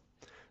yourself.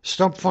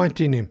 Stop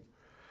fighting him.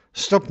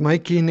 Stop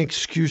making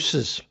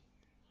excuses.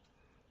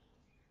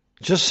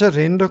 Just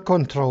surrender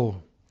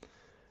control.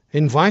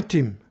 Invite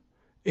him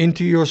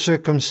into your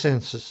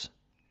circumstances,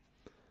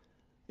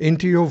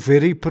 into your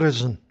very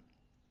prison.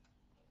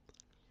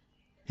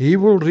 He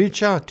will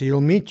reach out.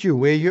 He'll meet you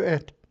where you're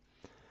at.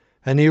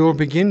 And he will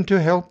begin to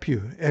help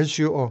you as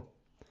you are.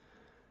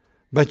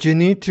 But you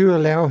need to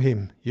allow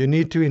him. You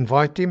need to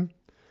invite him.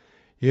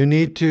 You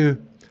need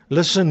to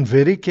Listen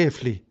very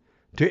carefully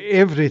to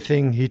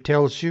everything He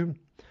tells you,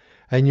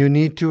 and you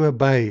need to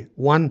obey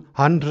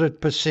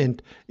 100%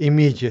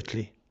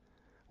 immediately,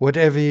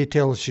 whatever He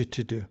tells you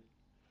to do.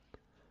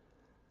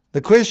 The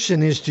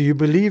question is, do you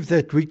believe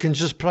that we can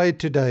just pray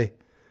today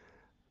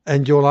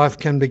and your life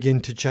can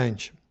begin to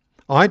change?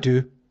 I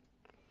do.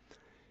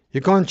 You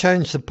can't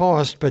change the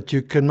past, but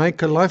you can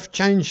make a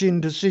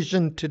life-changing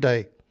decision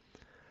today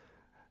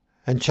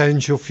and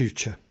change your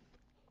future.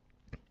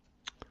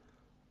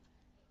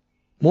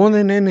 More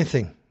than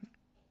anything,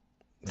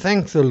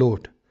 thank the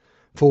Lord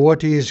for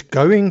what He is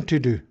going to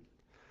do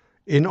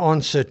in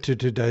answer to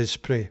today's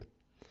prayer.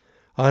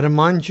 I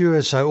remind you,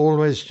 as I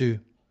always do,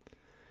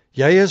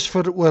 jy is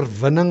vir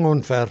oorwinning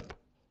ontwerp,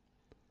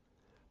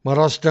 maar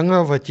as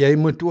dinge wat jy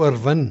moet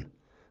oorwin,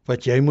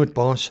 wat jy moet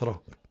baas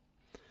raak.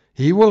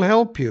 He will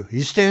help you.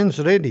 He stands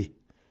ready.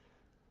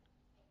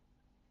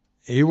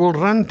 He will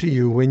run to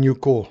you when you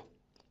call.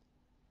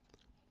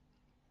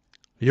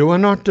 You are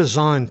not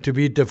designed to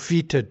be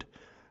defeated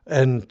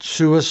and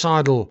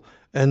suicidal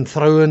and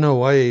thrown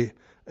away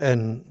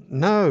and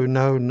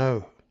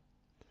no.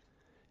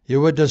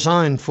 You were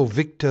designed for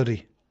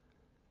victory,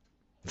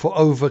 for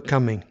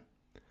overcoming.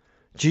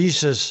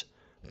 Jesus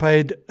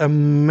paid a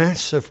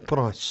massive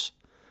price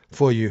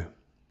for you.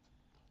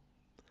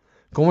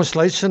 Kom ons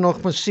luister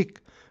nog musiek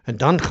en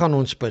dan gaan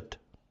ons bid.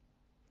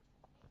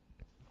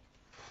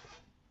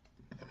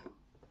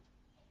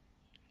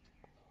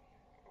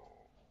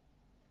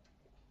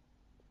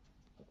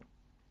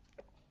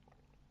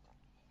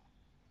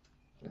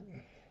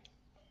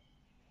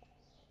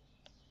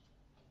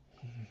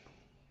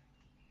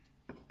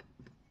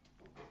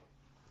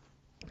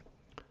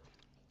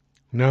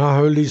 Now,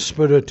 Holy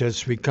Spirit,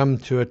 as we come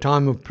to a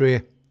time of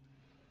prayer,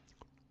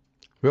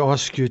 we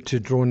ask you to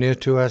draw near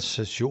to us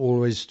as you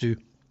always do.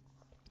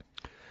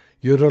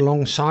 You're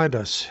alongside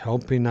us,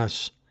 helping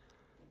us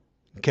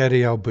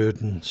carry our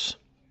burdens.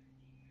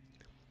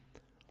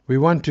 We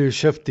want to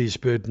shift these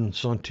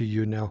burdens onto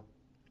you now.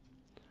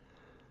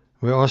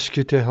 We ask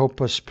you to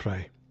help us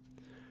pray.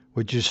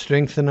 Would you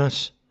strengthen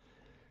us?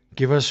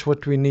 Give us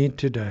what we need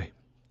today.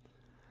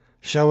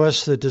 Show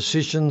us the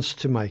decisions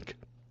to make,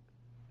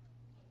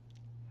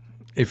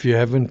 if you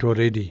haven't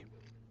already.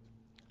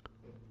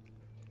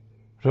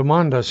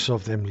 Remind us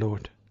of them,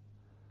 Lord.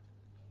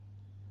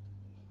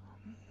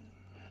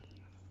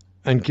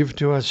 And give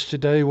to us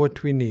today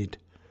what we need.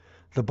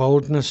 The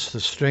boldness, the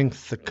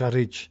strength, the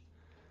courage,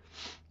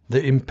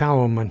 the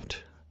empowerment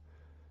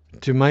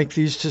to make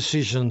these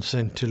decisions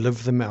and to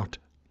live them out.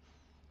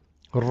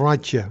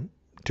 Right here,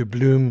 to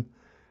bloom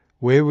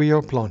where we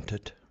are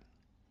planted.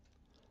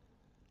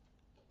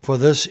 For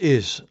this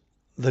is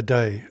the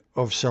day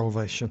of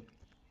salvation.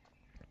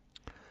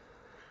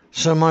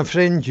 So, my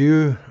friend,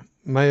 you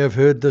may have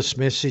heard this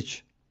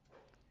message,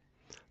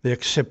 the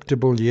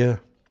acceptable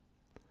year.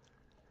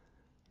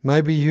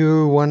 Maybe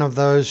you're one of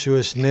those who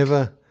has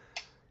never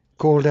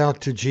called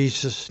out to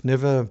Jesus,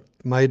 never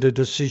made a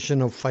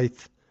decision of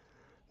faith,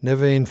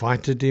 never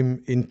invited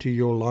Him into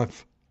your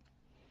life.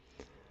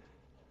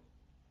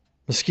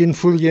 Miskien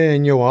voel jy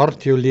in jou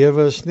hart, jou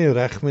lewe is nie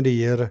reg met die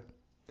Here,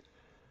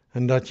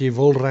 en dat jy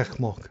wil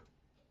regmaak.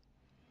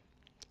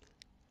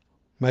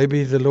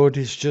 Maybe the Lord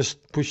is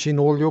just pushing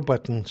all your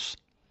buttons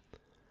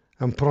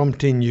and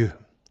prompting you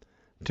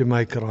to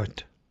make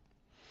right.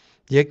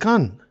 Jy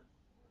kan.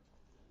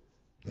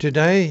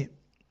 Today,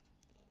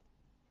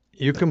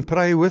 you can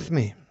pray with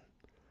me,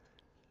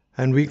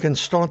 and we can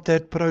start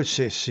that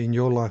process in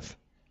your life.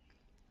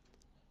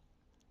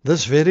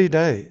 This very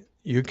day,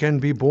 you can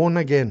be born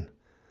again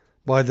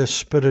by the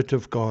Spirit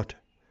of God.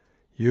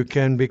 You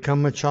can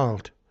become a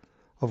child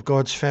of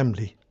God's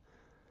family.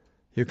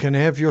 You can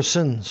have your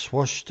sins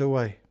washed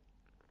away,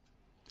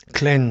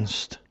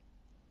 cleansed.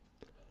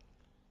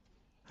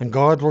 And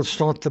God will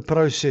start the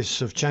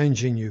process of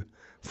changing you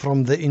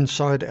from the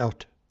inside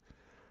out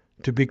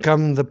to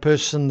become the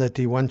person that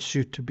He wants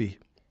you to be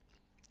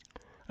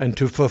and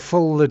to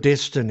fulfill the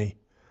destiny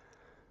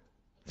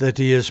that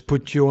He has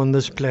put you on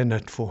this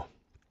planet for.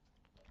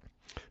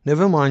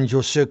 Never mind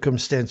your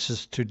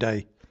circumstances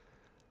today.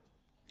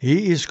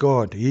 He is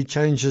God. He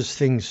changes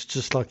things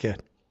just like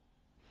that.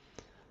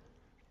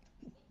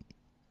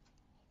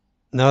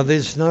 Now,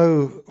 there's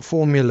no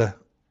formula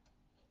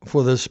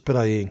for this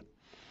praying.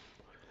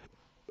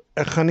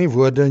 Ek gaan nie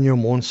woorde in jou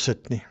mond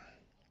sit nie.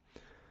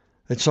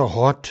 It's a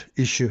heart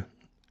issue.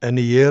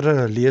 En die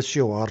Here lees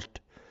jou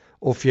hart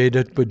of jy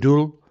dit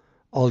bedoel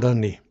al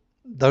dan nie.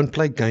 Don't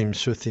play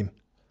games with Him.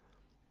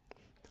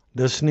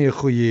 Dis nie 'n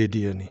goeie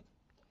idee nie.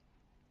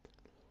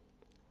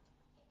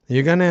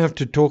 You're going to have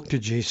to talk to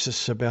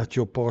Jesus about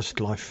your past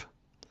life.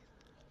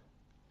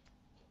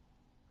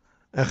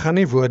 Ek gaan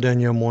nie woorde in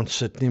jou mond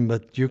sit nie,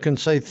 but you can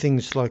say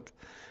things like,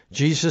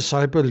 Jesus,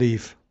 I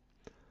believe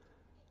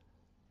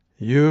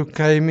you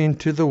came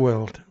into the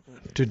world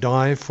to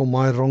die for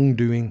my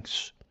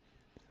wrongdoings,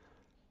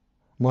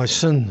 my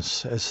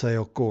sins, as they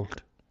are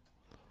called.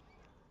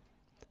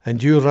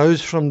 And you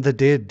rose from the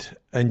dead,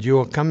 and you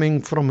are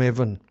coming from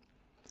heaven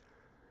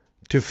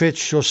to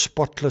fetch your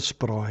spotless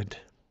bride.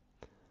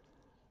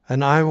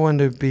 And I want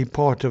to be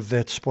part of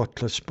that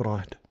spotless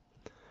bride.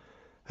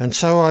 And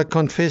so I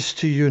confess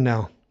to you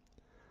now,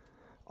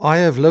 I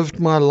have lived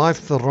my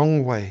life the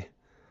wrong way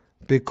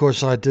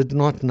because I did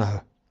not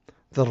know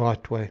the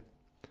right way.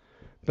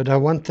 But I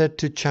want that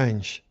to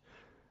change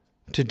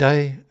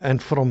today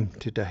and from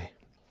today.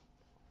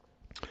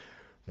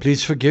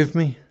 Please forgive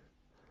me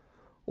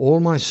all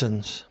my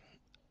sins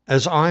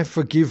as I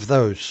forgive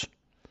those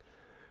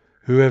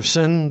who have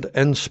sinned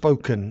and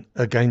spoken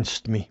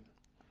against me.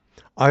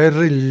 I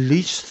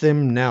release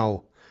them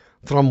now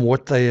from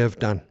what they have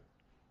done.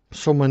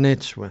 Sommer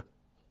net so.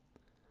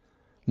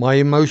 My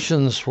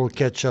emotions will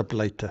catch up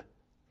later.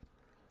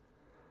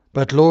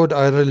 But Lord,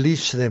 I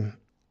release them,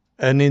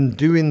 and in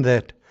doing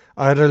that,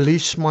 I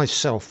release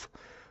myself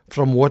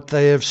from what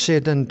they have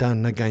said and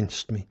done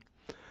against me.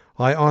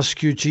 I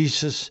ask you,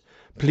 Jesus,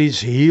 please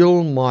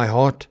heal my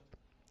heart,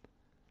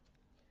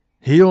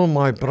 heal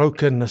my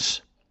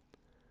brokenness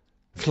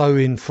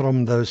flowing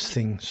from those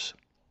things.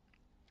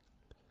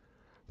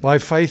 By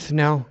faith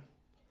now,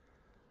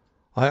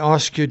 I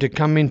ask you to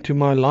come into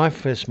my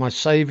life as my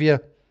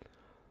Savior,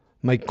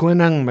 my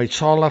Koning, my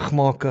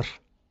Zaligmaker,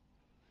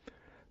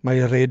 my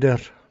Redder,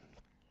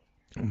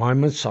 my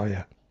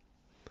Messiah.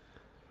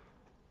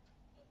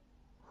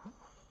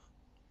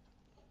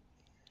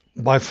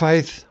 By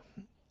faith,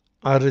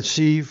 I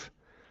receive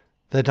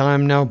that I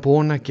am now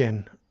born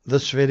again.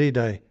 This very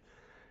day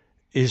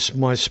is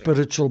my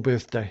spiritual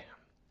birthday.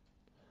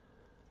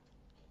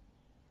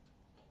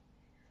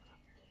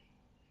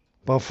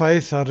 By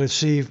faith, I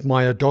receive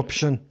my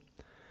adoption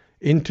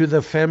into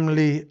the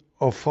family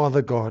of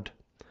Father God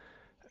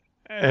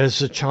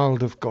as a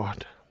child of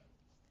God.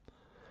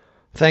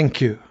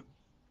 Thank you.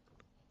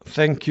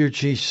 Thank you,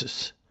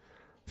 Jesus,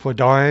 for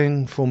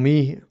dying for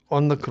me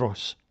on the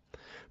cross.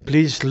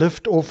 Please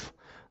lift off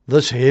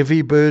this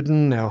heavy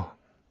burden now.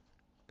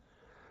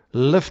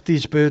 Lift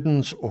these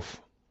burdens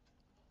off.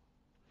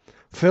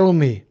 Fill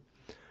me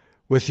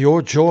with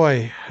your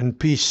joy and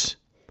peace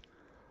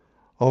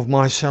of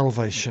my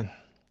salvation.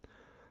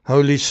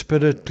 Holy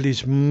Spirit,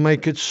 please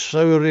make it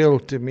so real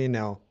to me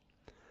now.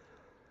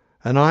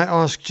 And I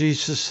ask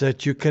Jesus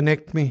that you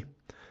connect me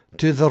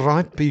to the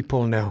right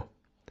people now,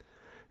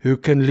 who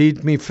can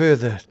lead me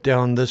further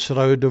down this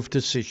road of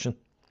decision,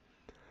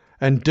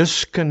 and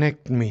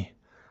disconnect me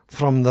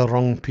from the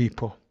wrong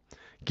people.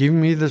 Give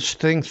me the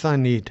strength I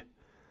need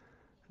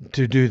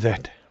to do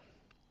that.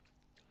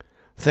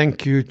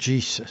 Thank you,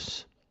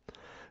 Jesus.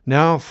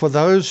 Now, for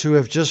those who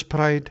have just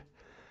prayed,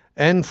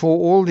 and for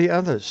all the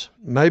others,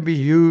 maybe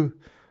you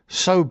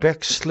so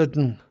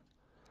backslidden,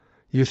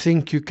 you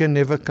think you can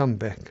never come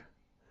back.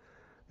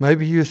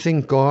 Maybe you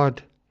think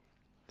God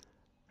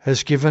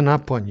has given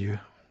up on you.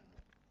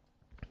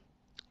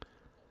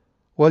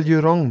 Well,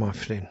 you're wrong, my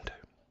friend.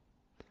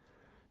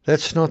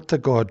 That's not the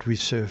God we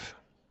serve.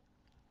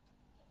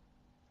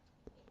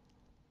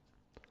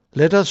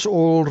 Let us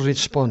all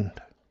respond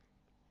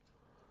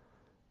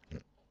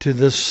to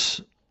this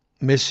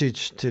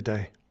message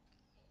today.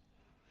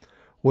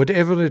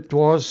 Whatever it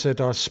was that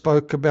I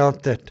spoke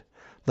about, that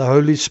the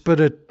Holy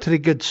Spirit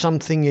triggered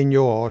something in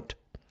your heart,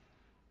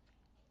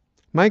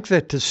 make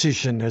that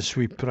decision as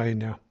we pray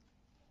now.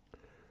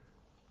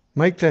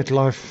 Make that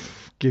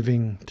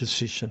life-giving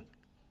decision.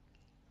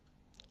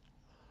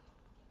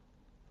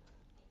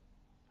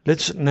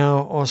 Let's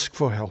now ask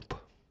for help.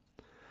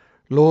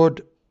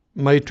 Lord,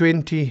 may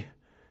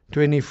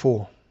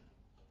 2024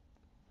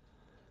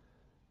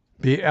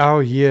 be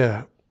our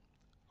year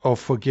of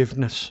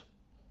forgiveness,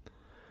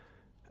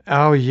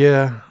 our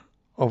year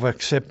of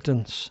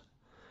acceptance,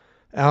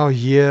 our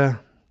year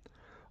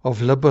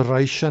of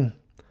liberation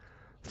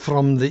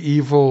from the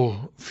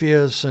evil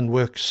fears and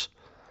works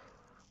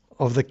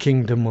of the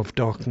kingdom of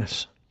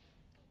darkness.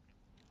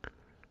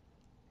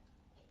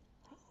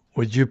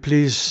 Would you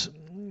please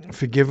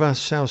forgive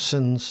us our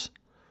sins,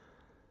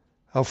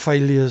 our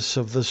failures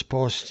of this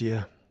past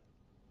year.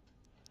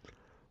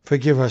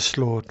 Forgive us,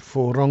 Lord,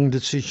 for wrong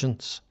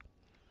decisions,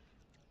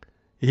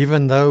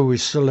 even though we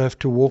still have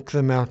to walk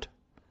them out.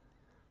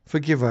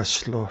 Forgive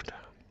us, Lord.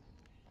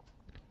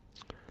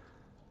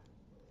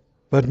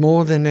 But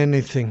more than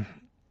anything,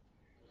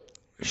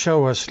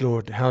 show us,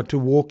 Lord, how to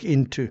walk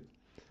into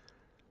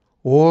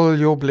all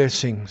your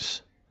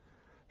blessings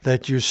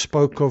that you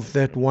spoke of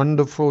that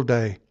wonderful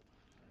day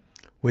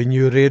when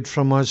you read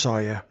from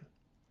Isaiah.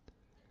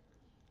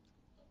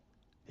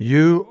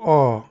 You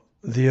are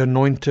the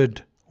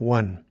anointed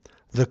one,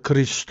 the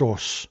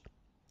Christos.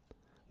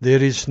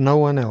 There is no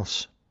one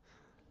else.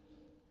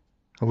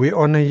 We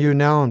honor you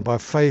now, and by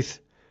faith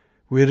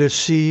we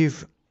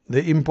receive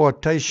the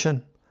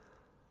impartation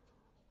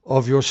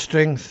of your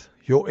strength,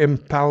 your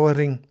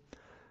empowering,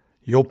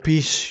 your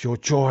peace, your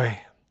joy.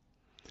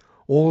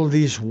 All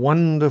these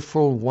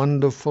wonderful,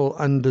 wonderful,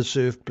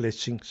 undeserved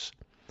blessings.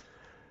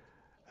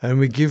 And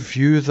we give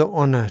you the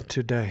honor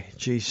today,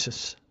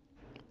 Jesus,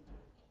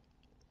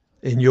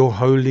 in your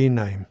holy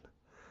name.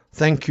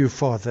 Thank you,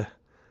 Father,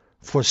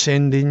 for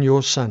sending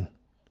your Son.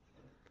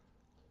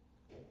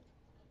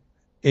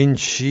 In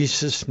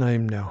Jesus'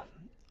 name now.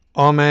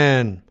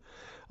 Amen.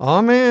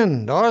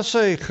 Amen, daar is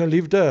hy,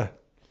 geliefde.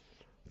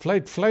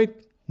 Fluit,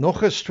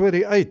 nog 'n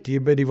storie uit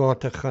hier by die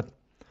Watergat.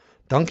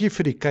 Dankie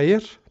vir die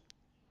kuier.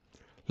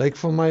 Lyk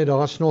vir my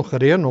daar's nog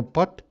reën op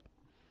pad.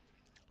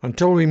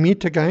 Until we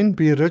meet again,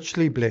 be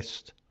richly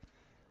blessed.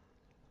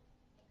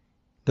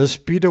 Dis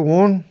Pieter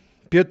Woon,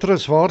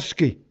 Petrus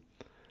Waarsku,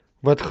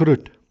 wat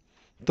groet.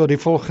 Tot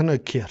die volgende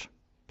keer.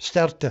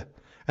 Sterkte.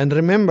 And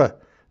remember,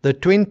 the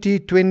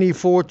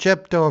 2024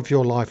 chapter of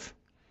your life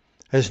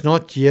has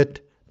not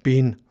yet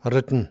been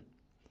written.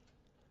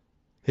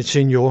 It's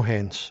in your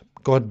hands.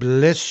 God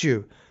bless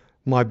you,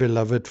 my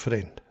beloved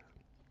friend.